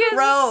wet and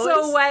gross.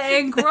 So wet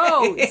and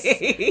gross.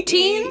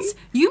 Teens,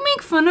 you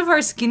make fun of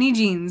our skinny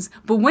jeans,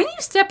 but when you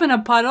step in a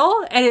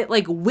puddle and it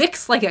like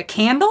wicks like a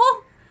candle,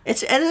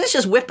 it's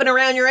just whipping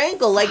around your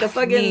ankle like a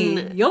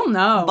fucking. You'll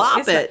know.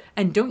 Bop it.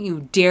 And don't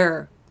you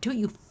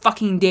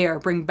fucking dare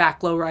bring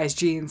back low-rise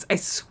jeans. I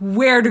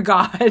swear to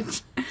God.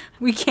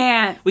 We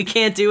can't. We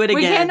can't do it again.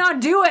 We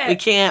cannot do it. We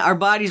can't. Our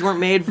bodies weren't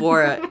made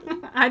for it.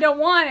 I don't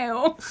want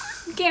to.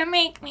 You can't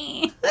make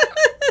me.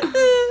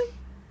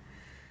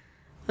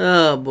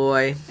 Oh,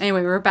 boy.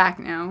 Anyway, we're back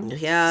now.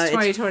 Yeah,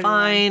 it's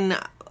fine.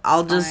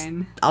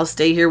 I'll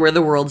stay here where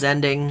the world's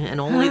ending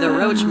and only the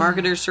roach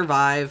marketers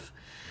survive.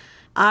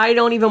 I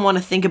don't even want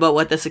to think about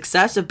what the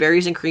success of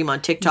Berries and Cream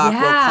on TikTok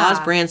will cause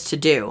brands to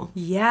do.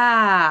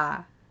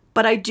 Yeah.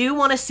 But I do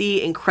want to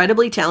see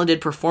incredibly talented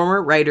performer,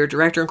 writer,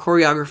 director, and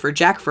choreographer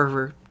Jack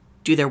Ferver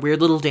do their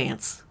weird little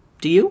dance.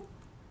 Do you?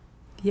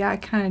 Yeah, I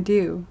kind of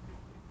do.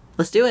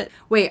 Let's do it.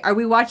 Wait, are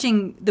we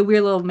watching the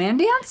Weird Little Man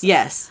dance?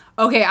 Yes.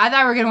 Okay, I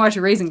thought we were going to watch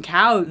a Raising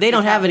Cow. They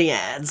don't have any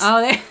ads.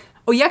 Oh,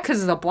 yeah,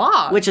 because of the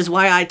blog. Which is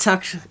why I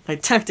tucked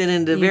it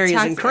into Berries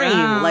and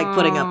Cream, like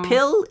putting a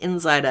pill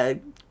inside a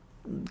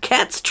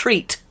cat's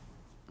treat.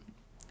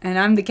 And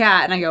I'm the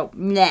cat, and I go,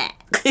 nah.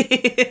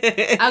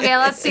 Okay,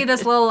 let's see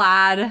this little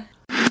lad.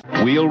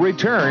 We'll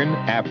return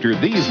after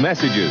these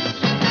messages.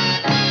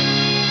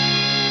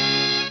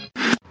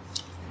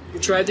 You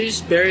tried these?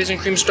 Berries and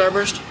cream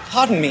Starburst?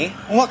 Pardon me?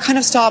 What kind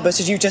of Starburst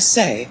did you just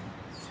say?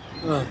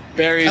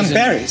 Berries and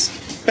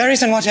berries.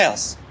 Berries and what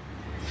else?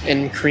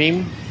 And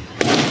cream?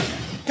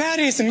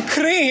 Berries and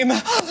cream!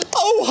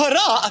 Oh,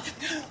 hurrah!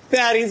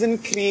 Berries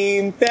and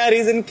cream,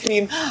 berries and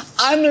cream.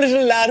 I'm a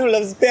little lad who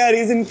loves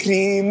berries and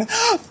cream. Berries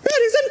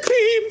and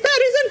cream,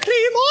 berries and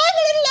cream. Oh, I'm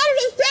a little lad who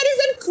loves berries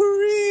and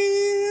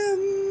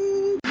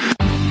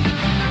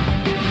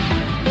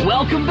cream.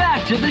 Welcome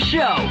back to the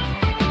show.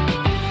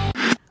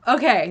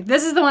 Okay,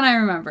 this is the one I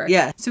remember.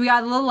 Yeah. So we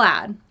got a little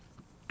lad.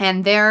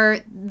 And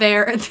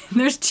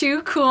there's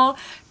two cool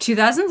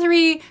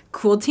 2003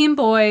 cool teen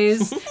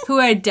boys who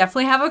I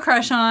definitely have a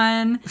crush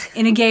on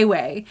in a gay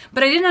way.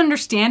 But I didn't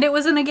understand it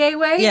was in a gay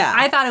way. Yeah.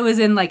 I thought it was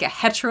in like a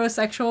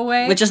heterosexual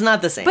way. Which is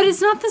not the same. But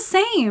it's not the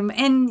same.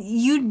 And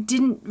you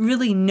didn't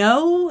really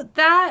know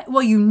that.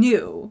 Well, you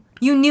knew.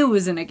 You knew it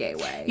was in a gay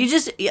way.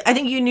 I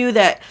think you knew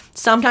that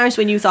sometimes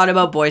when you thought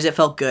about boys, it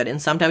felt good. And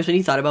sometimes when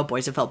you thought about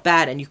boys, it felt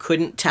bad. And you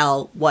couldn't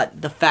tell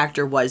what the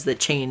factor was that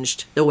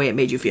changed the way it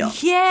made you feel.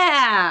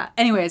 Yeah.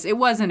 Anyways, it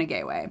was in a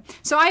gay way.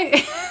 So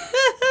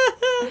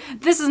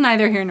this is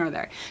neither here nor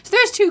there. So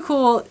there's two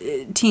cool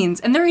teens,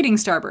 and they're eating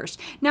Starburst.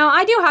 Now,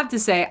 I do have to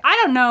say, I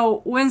don't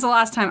know when's the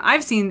last time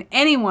I've seen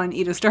anyone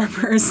eat a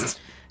Starburst.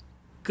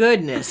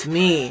 Goodness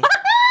me.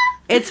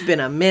 It's been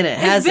a minute,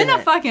 hasn't it? It's been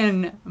a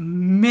fucking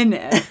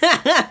minute.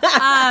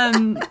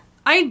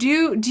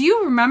 Do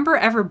you remember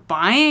ever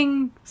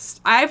buying?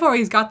 I've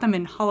always got them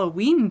in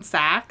Halloween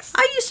sacks.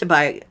 I used to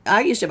buy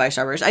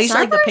Starburst. I used to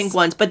like the pink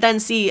ones, but then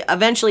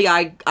eventually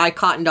I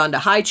cottoned on to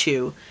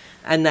Hi-Chew,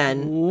 and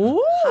then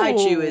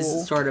Hi-Chew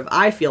is sort of,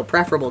 I feel,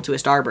 preferable to a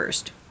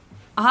Starburst.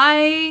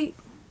 I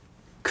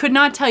could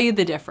not tell you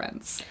the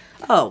difference.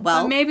 Oh,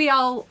 well. But maybe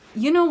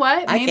you know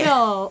what?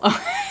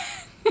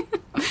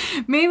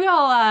 Maybe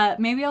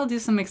I'll do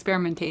some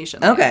experimentation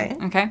later.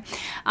 Okay.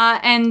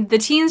 And the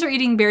teens are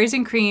eating Berries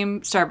and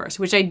Cream Starburst,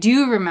 which I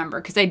do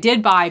remember because I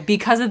did buy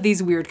because of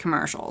these weird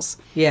commercials.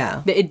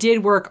 Yeah. It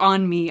did work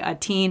on me, a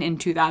teen in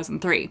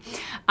 2003,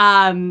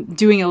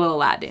 doing a little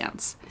lad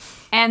dance.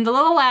 And the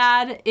little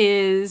lad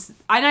and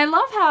I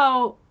love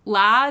how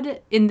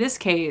lad in this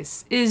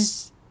case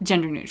is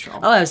gender neutral.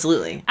 Oh,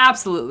 absolutely.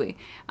 Absolutely.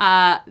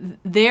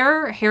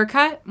 Their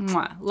haircut,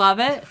 mwah, love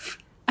it.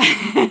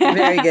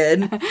 Very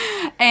good.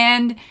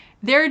 And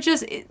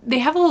they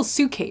have a little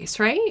suitcase,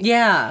 right?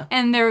 Yeah.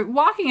 And they're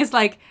walking is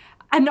like,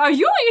 and are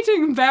you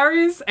eating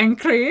berries and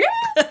cream?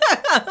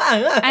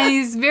 And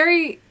he's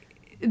very,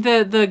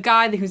 the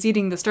guy who's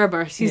eating the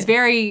Starburst, he's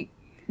very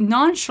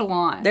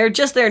nonchalant.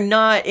 They're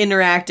not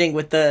interacting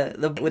with the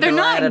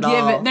lad at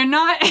all. They're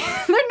not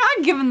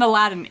giving the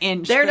lad an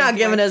inch. They're not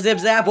giving a zip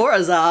zap or a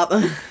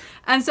zop.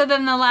 And so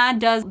then the lad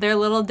does their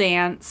little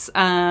dance,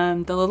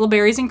 the little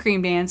berries and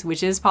cream dance,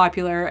 which is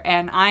popular.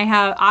 And I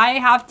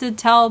have to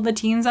tell the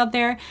teens out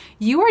there,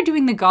 you are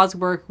doing the God's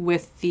work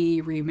with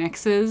the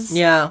remixes.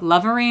 Yeah.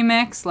 Love a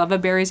remix, love a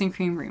berries and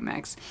cream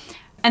remix.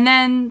 And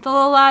then the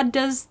little lad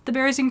does the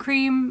berries and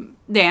cream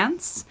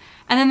dance.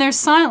 And then there's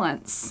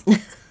silence.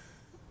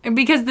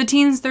 Because the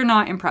teens, they're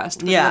not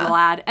impressed with the little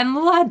lad. And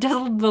the lad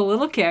does the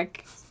little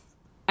kick.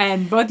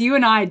 And both you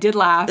and I did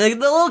laugh. The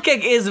little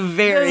kick is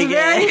very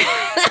good.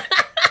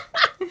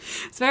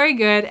 It's very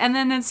good. And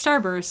then it's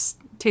Starburst,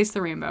 Taste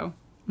the Rainbow.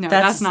 No,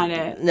 that's not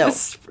it. No.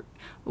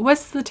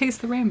 What's the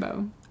Taste the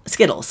Rainbow?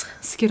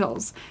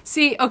 Skittles.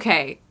 See,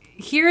 okay,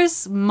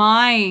 here's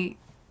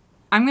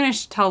I'm going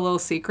to tell a little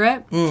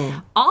secret.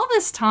 All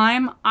this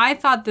time, I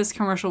thought this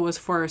commercial was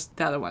for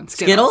the other one,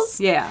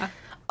 Skittles? Yeah.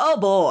 Oh,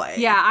 boy.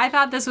 Yeah, I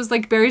thought this was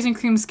like berries and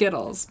cream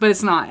Skittles, but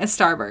it's not. It's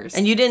Starburst.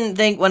 And you didn't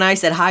think when I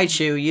said hi,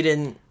 Chew, you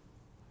didn't...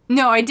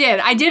 No, I did.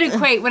 I did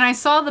equate. When I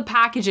saw the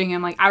packaging,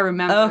 I'm like, I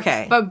remember.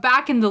 Okay. But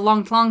back in the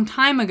long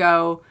time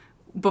ago,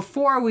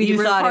 before we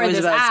recorded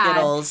this ad,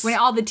 Skittles. when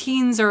all the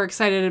teens are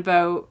excited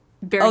about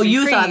berries and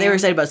you cream, thought they were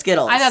excited about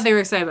Skittles. I thought they were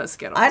excited about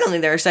Skittles. I don't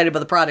think they were excited about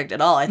the product at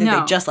all. I think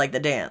No. they just like the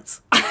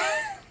dance.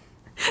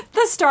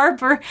 The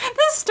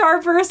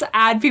Starburst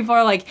ad, people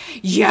are like,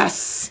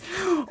 yes!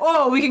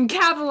 Oh, we can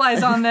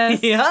capitalize on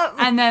this. Yep.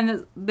 And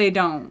then they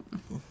don't.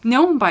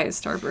 No one buys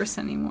Starburst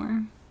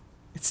anymore.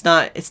 It's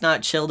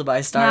not chill to buy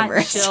Starburst.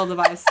 Not chill to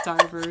buy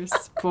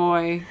Starburst.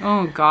 Boy.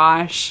 Oh,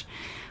 gosh.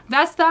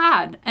 That's the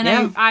ad. And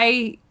Yeah.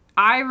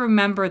 I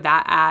remember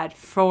that ad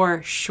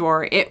for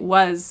sure. It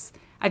was,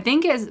 I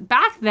think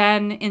back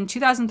then in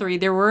 2003,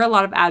 there were a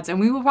lot of ads, and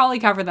we will probably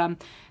cover them,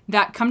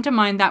 that come to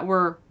mind that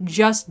were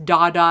just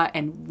dada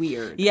and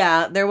weird.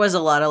 Yeah, there was a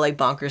lot of like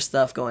bonkers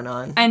stuff going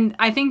on. And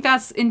I think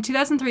that's, in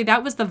 2003,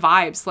 that was the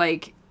vibes,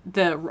 like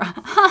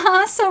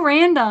so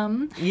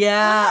random.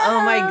 Yeah,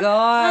 oh my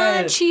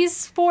god.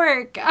 Cheese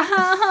spork.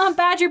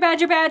 Badger.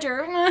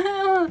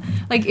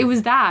 Like, it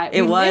was that.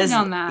 It was. Lived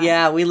on that.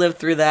 Yeah, we lived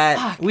through that.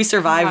 Fuck, we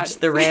survived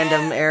God. the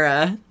random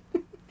era.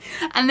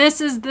 And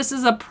this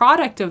is a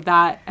product of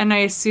that. And I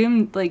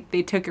assumed, like,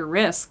 they took a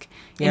risk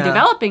in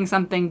developing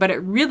something, but it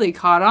really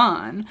caught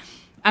on.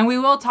 And we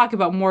will talk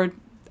about more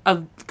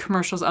of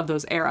commercials of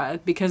those era,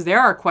 because there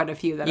are quite a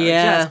few that are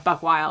just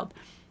buck wild.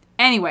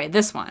 Anyway,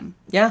 this one.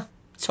 Yeah,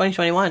 it's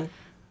 2021.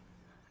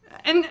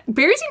 And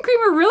berries and cream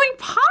are really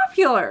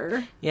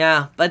popular.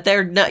 Yeah, but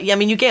they're not, I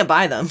mean, you can't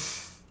buy them.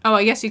 Oh,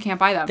 I guess you can't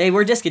buy them. They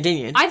were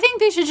discontinued. I think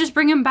they should just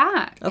bring them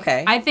back.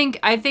 Okay. I think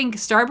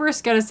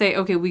Starburst got to say,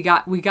 okay, we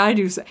got to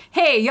do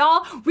hey,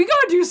 y'all, we got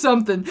to do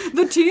something.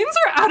 The teens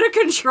are out of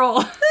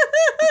control.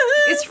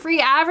 It's free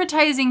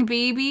advertising,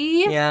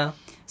 baby. Yeah.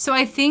 So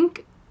I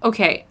think,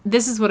 okay,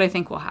 this is what I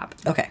think will happen.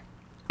 Okay.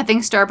 I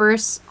think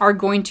Starbursts are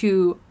going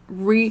to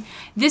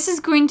this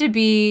is going to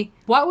be,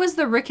 what was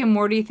the Rick and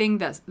Morty thing?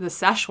 The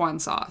Szechuan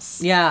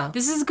sauce. Yeah.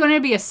 This is going to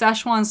be a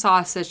Szechuan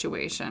sauce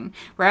situation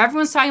where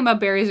everyone's talking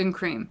about berries and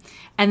cream.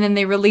 And then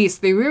they re-release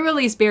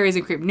berries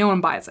and cream. No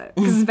one buys it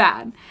because it's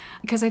bad.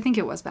 Because I think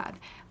it was bad.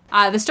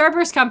 The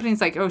Starburst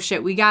company's like, oh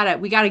shit, we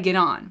gotta get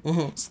on.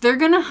 Mm-hmm. So they're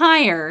going to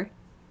hire,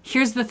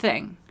 here's the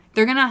thing.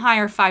 They're going to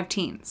hire 5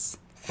 teens.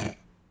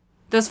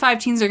 Those 5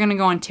 teens are going to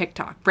go on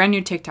TikTok, brand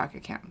new TikTok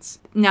accounts.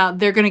 Now,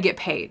 they're going to get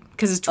paid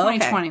because it's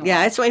 2021. Okay.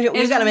 Yeah, it's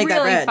 2021. We've got to make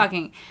that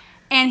bread.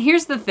 And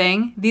here's the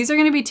thing. These are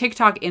going to be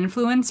TikTok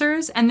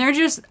influencers, and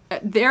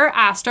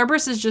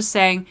Starburst is just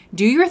saying,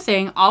 do your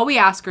thing. All we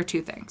ask are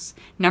 2 things.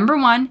 Number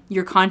 1,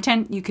 your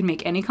content, you can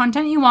make any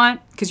content you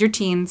want because you're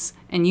teens,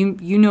 and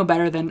you know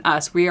better than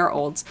us. We are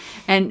olds.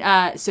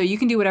 And so you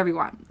can do whatever you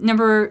want.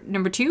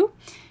 Number 2,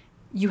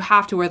 you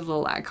have to wear the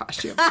little lad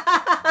costume.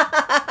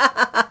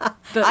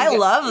 I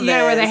love this. You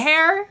gotta wear the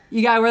hair,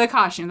 you gotta wear the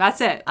costume. That's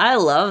it. I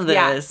love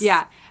this.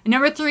 Yeah. And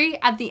number 3,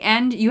 at the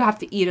end, you have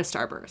to eat a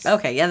Starburst.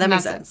 Okay, yeah, that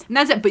makes sense. And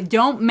that's it. But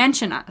don't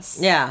mention us.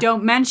 Yeah.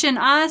 Don't mention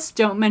us.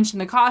 Don't mention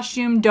the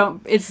costume.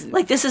 It's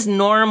like, this is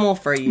normal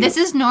for you. This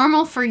is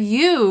normal for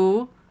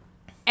you.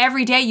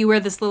 Every day you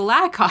wear this little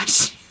lad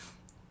costume.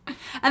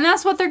 And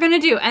that's what they're gonna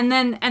do. And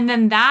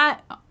then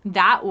that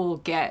will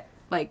get,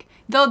 like,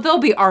 there'll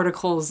be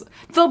articles.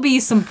 There'll be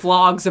some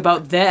blogs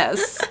about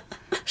this.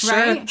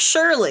 Right?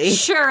 Surely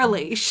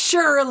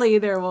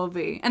there will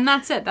be. And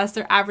that's it. That's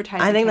their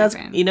advertising I think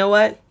campaign. that's, you know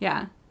what?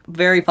 Yeah.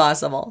 Very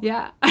possible.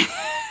 Yeah.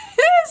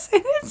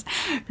 It is.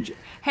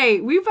 Hey,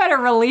 we better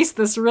release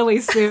this really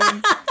soon.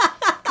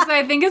 Because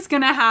I think it's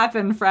going to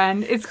happen,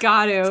 friend. It's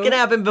got to. It's going to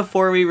happen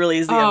before we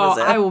release the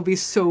episode. I will be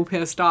so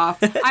pissed off.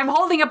 I'm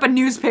holding up a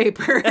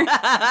newspaper.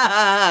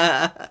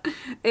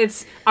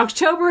 It's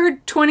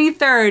October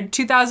 23rd,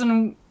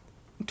 2000.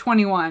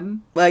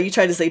 21. Well, you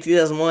tried to say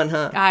 2001,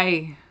 huh?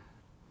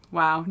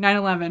 Wow,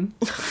 9/11.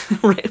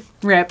 Right.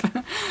 Rip.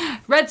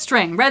 Red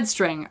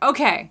string.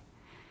 Okay.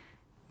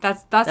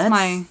 That's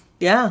my...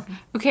 Yeah.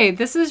 Okay,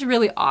 this is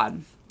really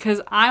odd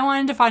because I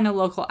wanted to find a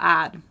local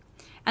ad.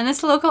 And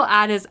this local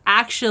ad is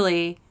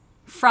actually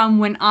from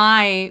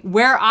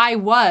where I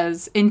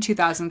was in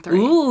 2003.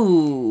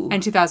 Ooh.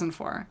 And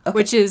 2004,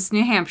 which is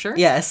New Hampshire.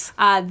 Yes.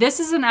 This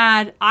is an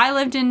ad. I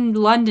lived in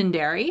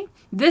Londonderry.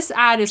 This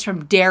ad is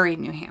from Derry,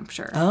 New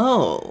Hampshire.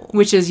 Oh.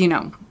 Which is,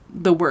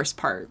 the worst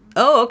part.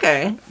 Oh,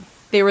 okay.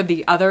 They were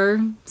the other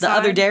The side.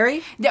 other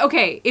dairy?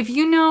 Okay, do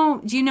you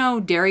know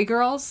Derry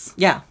Girls?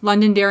 Yeah.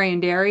 Londonderry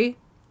and Derry.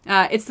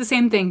 It's the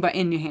same thing, but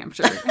in New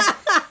Hampshire.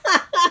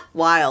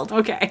 Wild.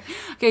 Okay,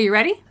 you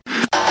ready?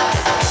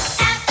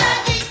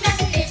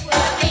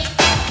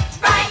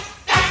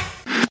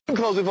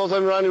 Closing full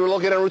 7 around. You were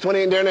located on Route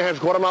 28 in Derry, New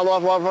Hampshire. Quarter mile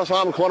north, Waterfront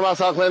Farm, quarter mile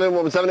south, Clinton.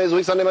 Open 7 days a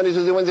week, Sunday, Monday,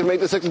 Tuesday, Wednesday, from 8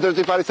 to 6, and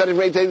Thursday, Friday, Saturday,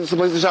 from 8 to 8. This is the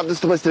place to shop. This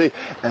is the place to be.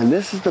 And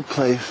this is the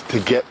place to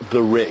get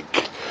the rig.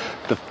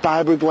 The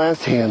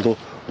fiberglass handle,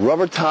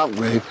 rubber top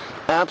rig,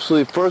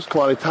 absolutely first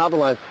quality, top of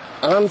line.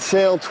 On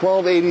sale,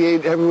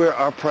 $12.88 everywhere.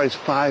 Our price,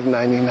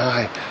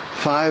 $5.99.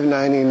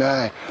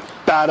 $5.99.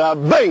 Bada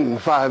bing,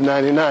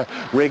 $5.99.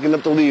 Raking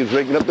up the leaves,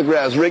 raking up the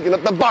grass, raking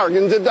up the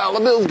bargains and dollar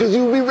bills, because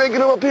you'll be raking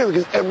them up here.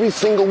 Because every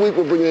single week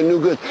we're bringing in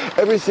new goods.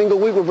 Every single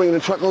week we're bringing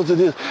in truckloads of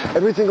deals.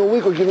 Every single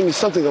week we're giving you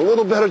something a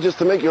little better, just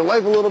to make your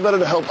life a little better,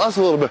 to help us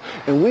a little bit.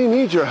 And we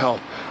need your help.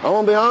 I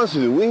want to be honest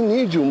with you. We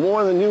need you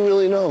more than you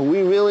really know.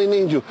 We really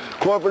need you.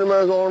 Corporate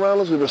America all around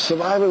us. We were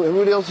surviving.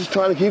 Everybody else is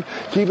trying to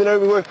keep it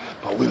everywhere.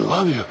 But we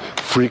love you.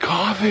 Free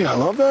coffee. I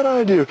love that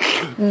idea.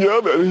 Yeah,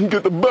 baby.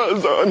 Get the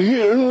buzz on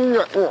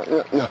here.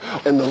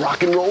 And the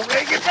rock and roll rig.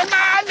 It's a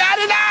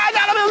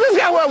 $9.99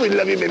 discount. Well, we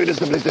love you, baby. This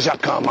is the place to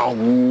shop. Come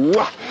on.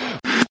 Back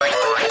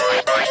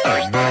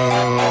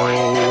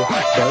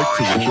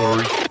to the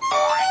story.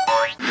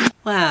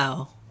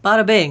 Wow.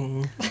 Bada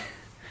bing.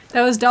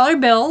 That was Dollar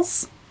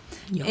Bills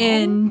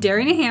in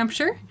Derry, New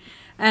Hampshire.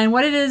 And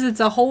what it is, it's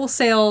a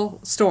wholesale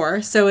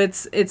store. So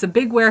it's a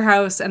big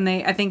warehouse, and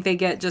I think they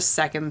get just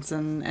seconds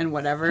and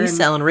whatever. He's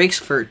selling rakes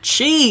for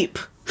cheap.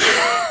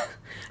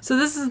 So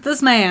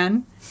this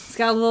man. He's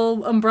got a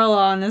little umbrella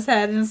on his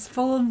head, and it's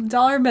full of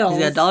dollar bills.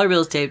 He's got dollar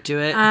bills taped to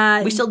it.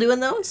 We still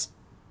doing those?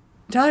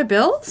 Dollar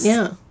bills?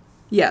 Yeah.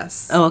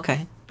 Yes. Oh,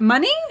 okay.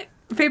 Money?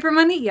 Paper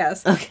money?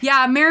 Yes. Okay.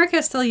 Yeah,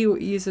 America still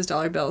uses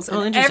dollar bills. Oh,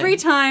 And interesting. every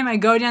time I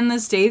go down the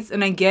States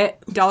and I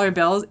get dollar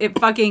bills, it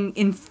fucking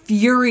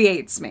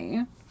infuriates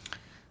me.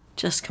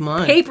 Just come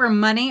on. Paper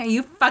money? Are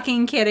you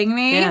fucking kidding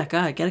me? Yeah,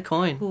 God, get a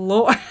coin.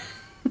 Lord.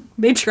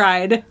 They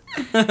tried.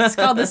 It's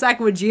called the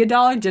Sacagawea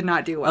dollar. Did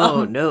not do well.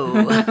 Oh,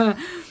 no.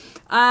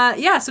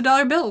 So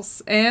dollar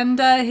bills. And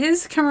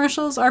his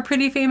commercials are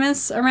pretty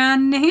famous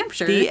around New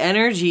Hampshire. The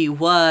energy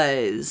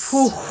was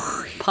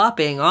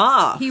popping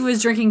off. He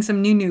was drinking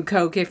some new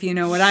Coke, if you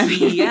know what I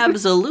mean. He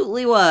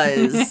absolutely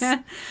was.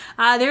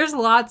 There's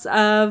lots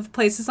of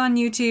places on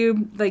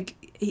YouTube, like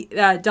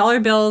Dollar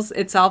Bills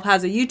itself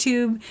has a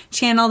YouTube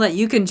channel that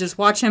you can just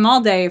watch him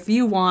all day if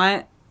you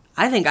want.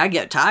 I think I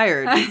get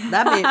tired. Watching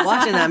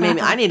that made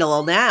me, I need a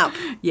little nap.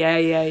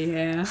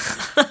 Yeah.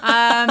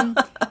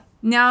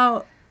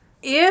 Now,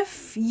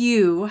 if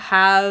you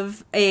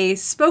have a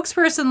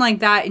spokesperson like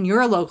that in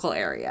your local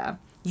area,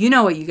 you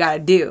know what you got to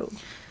do.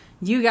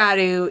 You got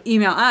to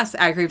email us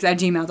at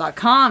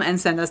creeps@gmail.com and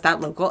send us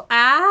that local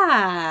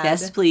ad.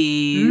 Yes,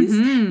 please.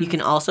 Mm-hmm. You can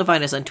also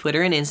find us on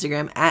Twitter and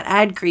Instagram at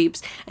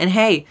AdCreeps. And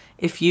hey,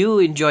 if you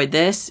enjoyed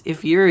this,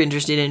 if you're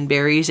interested in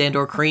berries and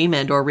or cream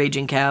and or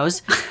raging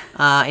cows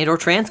and or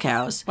trans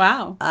cows,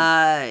 Wow.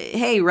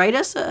 hey, write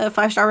us a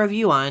 5-star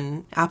review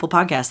on Apple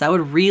Podcasts. That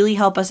would really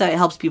help us out. It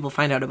helps people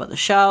find out about the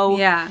show.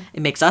 Yeah.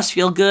 It makes us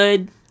feel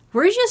good.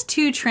 We're just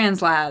two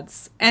trans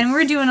lads, and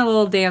we're doing a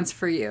little dance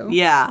for you.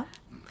 Yeah.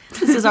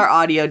 This is our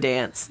audio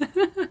dance.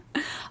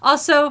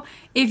 Also,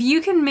 if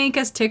you can make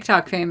us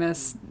TikTok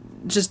famous,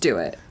 just do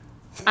it.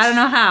 I don't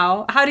know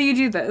how. How do you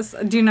do this?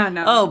 I do not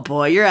know. Oh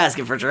boy, you're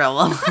asking for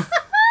trouble.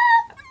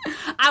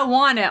 I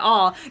want it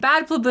all.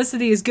 Bad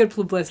publicity is good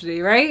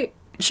publicity, right?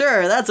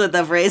 Sure, that's what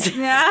the phrase is.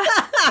 Yeah.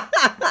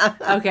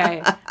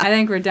 Okay, I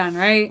think we're done,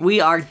 right?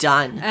 We are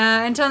done.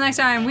 Until next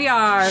time, we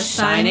are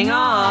Signing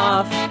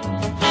off.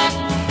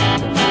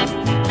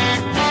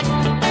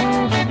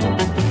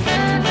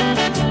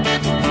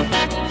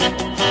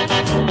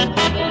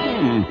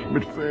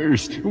 But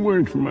first, a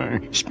word from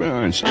our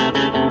sponsor.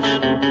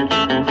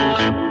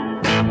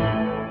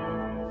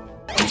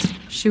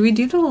 Should we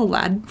do the little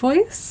lad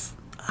voice?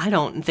 I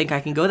don't think I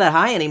can go that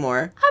high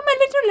anymore. I'm a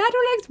little lad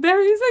who likes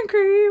berries and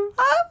cream.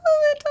 I'm a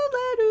little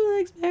lad who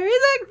likes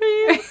berries and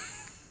cream.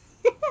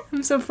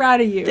 I'm so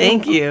proud of you.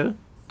 Thank you.